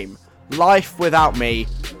name. Life without me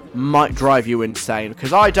might drive you insane,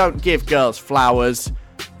 because I don't give girls flowers.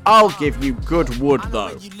 I'll give you good wood,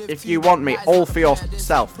 though. If you want me all for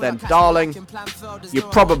yourself, then, darling, you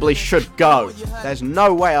probably should go. There's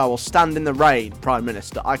no way I will stand in the rain, Prime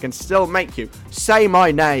Minister. I can still make you say my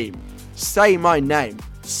name. Say my name.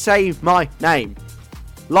 Say my name.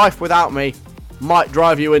 Life without me might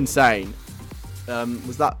drive you insane.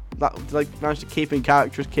 Was that did I manage to keep in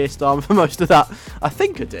character as Keir Starmer for most of that? I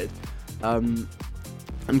think I did. And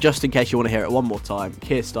just in case you want to hear it one more time,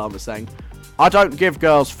 Keir Starmer saying, I don't give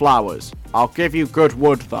girls flowers. I'll give you good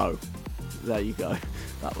wood, though. There you go.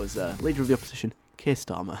 That was Leader of the Opposition, Keir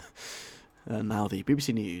Starmer. Now the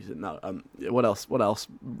BBC News. No, what else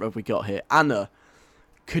have we got here? Anna,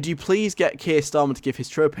 could you please get Keir Starmer to give his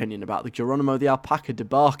true opinion about the Geronimo the Alpaca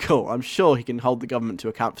debacle? I'm sure he can hold the government to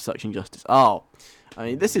account for such injustice. Oh, I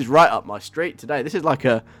mean, this is right up my street today. This is like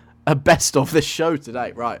a best of this show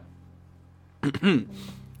today. Right.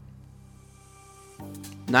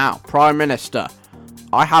 Now, Prime Minister,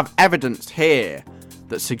 I have evidence here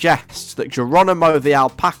that suggests that Geronimo the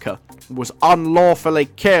Alpaca was unlawfully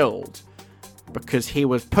killed because he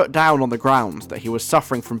was put down on the grounds that he was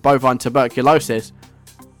suffering from bovine tuberculosis.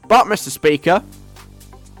 But, Mr. Speaker,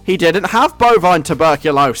 he didn't have bovine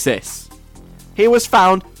tuberculosis. He was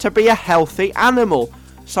found to be a healthy animal.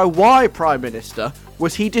 So why, Prime Minister,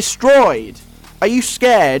 was he destroyed? Are you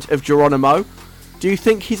scared of Geronimo? Do you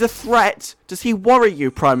think he's a threat? Does he worry you,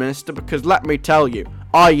 Prime Minister? Because let me tell you,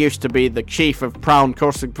 I used to be the chief of Crown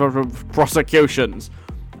prosecutions,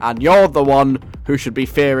 and you're the one who should be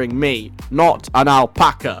fearing me, not an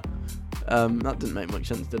alpaca. That didn't make much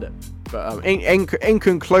sense, did it? But in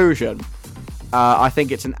conclusion, I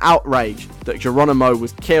think it's an outrage that Geronimo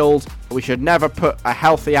was killed. We should never put a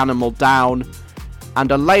healthy animal down,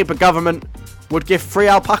 and a Labour government would give free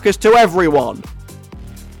alpacas to everyone.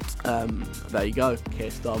 There you go. Keir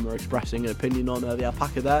Starmer expressing an opinion on the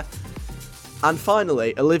alpaca there. And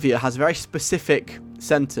finally, Olivia has a very specific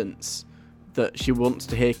sentence that she wants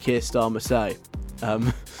to hear Keir Starmer say.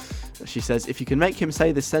 She says, if you can make him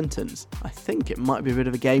say this sentence, I think it might be a bit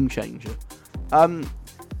of a game changer.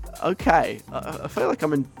 Okay. I feel like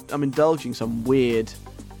I'm indulging some weird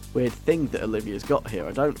thing that Olivia's got here.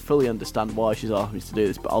 I don't fully understand why she's asked me to do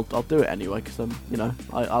this, but I'll do it anyway, because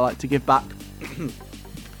I like to give back.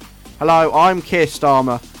 Hello, I'm Keir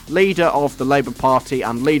Starmer, leader of the Labour Party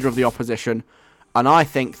and leader of the opposition, and I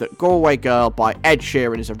think that Galway Girl by Ed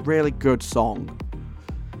Sheeran is a really good song.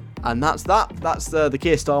 And that's that. That's the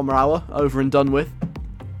Keir Starmer hour over and done with.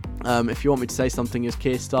 If you want me to say something as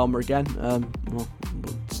Keir Starmer again, well,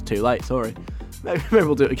 it's too late, sorry. Maybe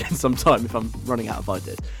we'll do it again sometime if I'm running out of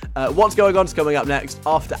ideas. What's Going On is coming up next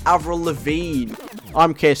after Avril Lavigne.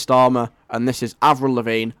 I'm Keir Starmer, and this is Avril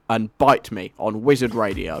Lavigne and Bite Me on Wizard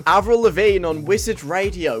Radio. Avril Lavigne on Wizard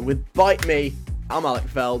Radio with Bite Me. I'm Alec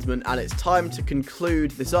Feldman, and it's time to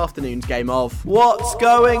conclude this afternoon's game of What's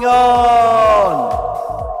Going On?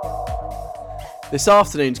 This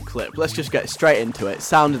afternoon's clip, let's just get straight into it,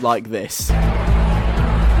 sounded like this.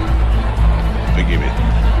 Forgive it.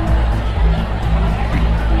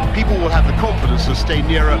 People will have the confidence to stay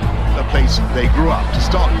nearer the place they grew up, to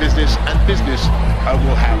start business, and business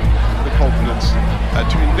will have the confidence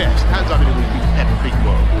to invest. Hands up in it with Peppa Pig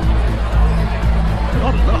World.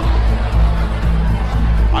 Not enough.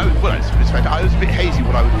 I was a bit hazy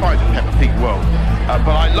what I would find in Peppa Pig World,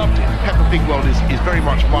 but I loved it. Peppa Pig World is very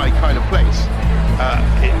much my kind of place.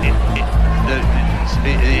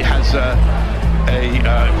 It has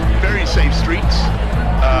very safe streets.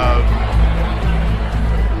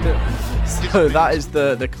 So that is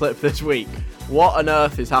the clip this week. What on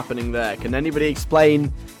earth is happening there? Can anybody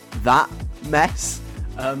explain that mess?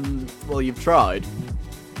 Well, you've tried.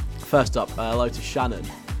 First up, hello to Shannon.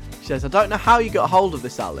 She says, I don't know how you got hold of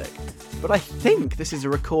this, Alec, but I think this is a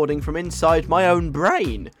recording from inside my own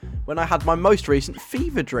brain when I had my most recent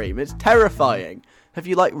fever dream. It's terrifying. Have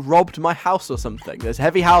you, robbed my house or something? There's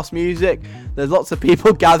heavy house music, there's lots of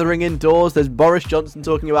people gathering indoors, there's Boris Johnson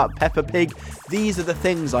talking about Peppa Pig. These are the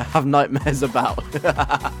things I have nightmares about.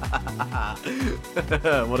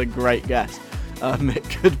 What a great guess. It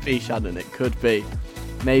could be, Shannon, it could be.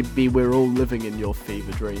 Maybe we're all living in your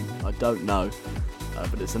fever dream. I don't know.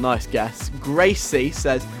 But it's a nice guess. Gracie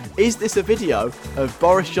says, is this a video of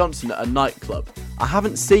Boris Johnson at a nightclub? I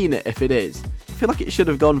haven't seen it if it is. I feel like it should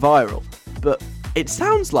have gone viral. But it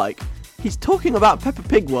sounds like he's talking about Peppa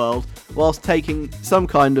Pig World whilst taking some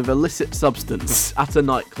kind of illicit substance at a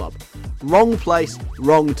nightclub. Wrong place,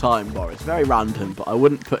 wrong time, Boris. Very random, but I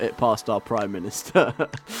wouldn't put it past our Prime Minister.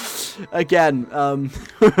 Again,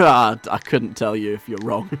 I couldn't tell you if you're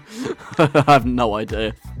wrong. I have no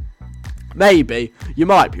idea. Maybe. You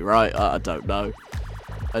might be right. I don't know.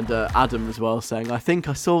 And Adam as well saying, I think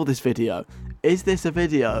I saw this video. Is this a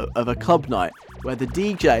video of a club night where the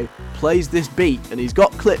DJ plays this beat and he's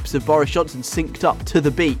got clips of Boris Johnson synced up to the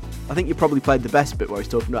beat? I think you probably played the best bit where he's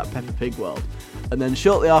talking about Peppa Pig World. And then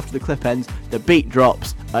shortly after the clip ends, the beat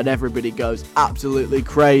drops and everybody goes absolutely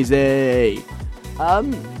crazy.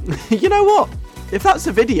 You know what? If that's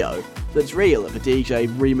a video that's real of a DJ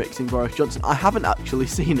remixing Boris Johnson, I haven't actually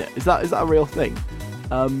seen it. Is that a real thing?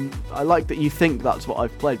 I like that you think that's what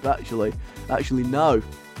I've played, but actually no.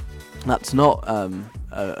 That's not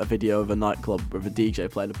a video of a nightclub with a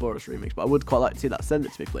DJ playing a Boris remix, but I would quite like to see that. Send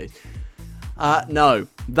it to me, please. No,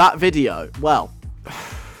 that video, well,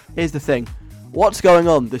 here's the thing. What's going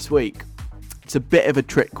on this week? It's a bit of a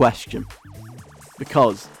trick question,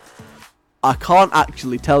 because I can't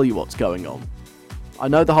actually tell you what's going on. I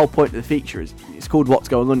know the whole point of the feature is it's called What's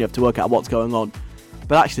Going On, you have to work out what's going on.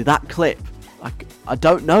 But actually, that clip, I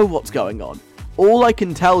don't know what's going on. All I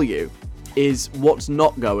can tell you is what's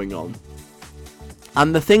not going on.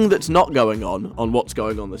 And the thing that's not going on What's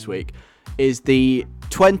Going On this week is the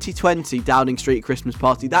 2020 Downing Street Christmas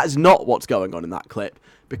party. That is not what's going on in that clip,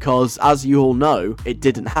 because as you all know, it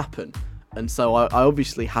didn't happen. And so I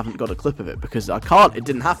obviously haven't got a clip of it because I can't. It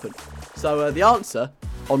didn't happen. So the answer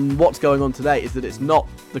on what's going on today is that it's not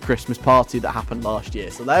the Christmas party that happened last year.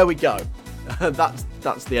 So there we go. That's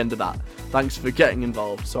the end of that. Thanks for getting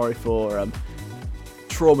involved. Sorry for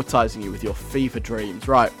traumatising you with your fever dreams.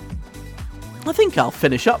 Right. I think I'll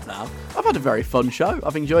finish up now. I've had a very fun show.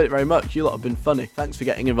 I've enjoyed it very much. You lot have been funny. Thanks for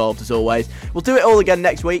getting involved as always. We'll do it all again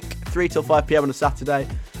next week, 3 till 5 p.m. on a Saturday.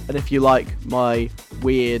 And if you like my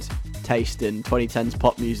weird taste in 2010s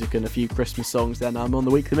pop music and a few Christmas songs, then I'm on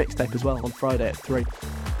the weekly mixtape as well on Friday at 3.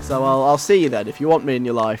 So I'll see you then. If you want me in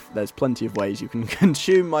your life, there's plenty of ways you can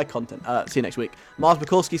consume my content. See you next week. Mars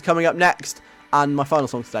Mikulski's coming up next, and my final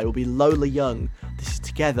song today will be Lola Young. This is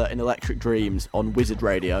Together in Electric Dreams on Wizard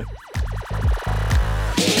Radio.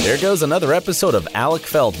 There goes another episode of Alec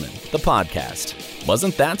Feldman, the podcast.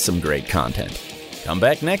 Wasn't that some great content? Come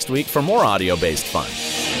back next week for more audio-based fun.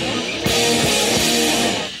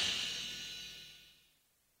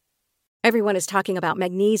 Everyone is talking about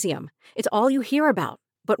magnesium. It's all you hear about.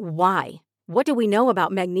 But why? What do we know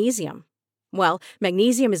about magnesium? Well,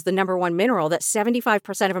 magnesium is the number one mineral that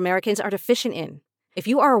 75% of Americans are deficient in. If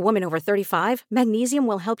you are a woman over 35, magnesium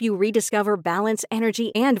will help you rediscover balance,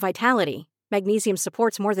 energy, and vitality. Magnesium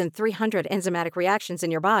supports more than 300 enzymatic reactions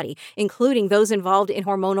in your body, including those involved in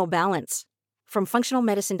hormonal balance. From functional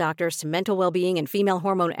medicine doctors to mental well-being and female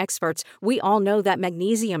hormone experts, we all know that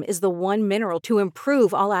magnesium is the one mineral to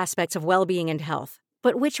improve all aspects of well-being and health.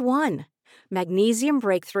 But which one? Magnesium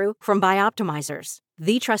Breakthrough from Bioptimizers,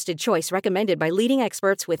 the trusted choice recommended by leading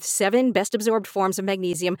experts with 7 best-absorbed forms of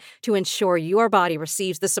magnesium to ensure your body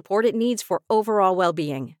receives the support it needs for overall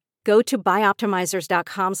well-being. Go to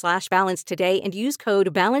bioptimizers.com/balance today and use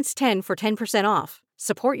code BALANCE10 for 10% off.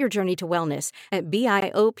 Support your journey to wellness at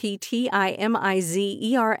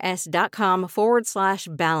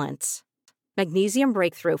bioptimizers.com/balance. Magnesium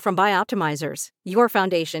Breakthrough from Bioptimizers, your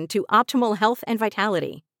foundation to optimal health and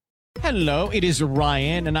vitality. Hello, it is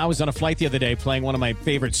Ryan, and I was on a flight the other day playing one of my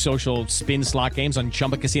favorite social spin slot games on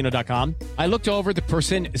ChumbaCasino.com. I looked over at the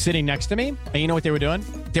person sitting next to me, and you know what they were doing?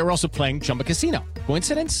 They were also playing Chumba Casino.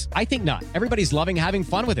 Coincidence? I think not. Everybody's loving having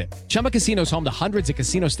fun with it. Chumba Casino is home to hundreds of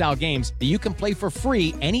casino-style games that you can play for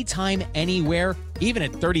free anytime, anywhere, even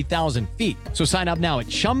at 30,000 feet. So sign up now at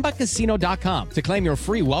ChumbaCasino.com to claim your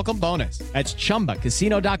free welcome bonus. That's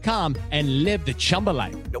ChumbaCasino.com and live the Chumba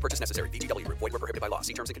life. No purchase necessary. VGW. Void where prohibited by law.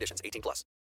 See terms and conditions. 18+.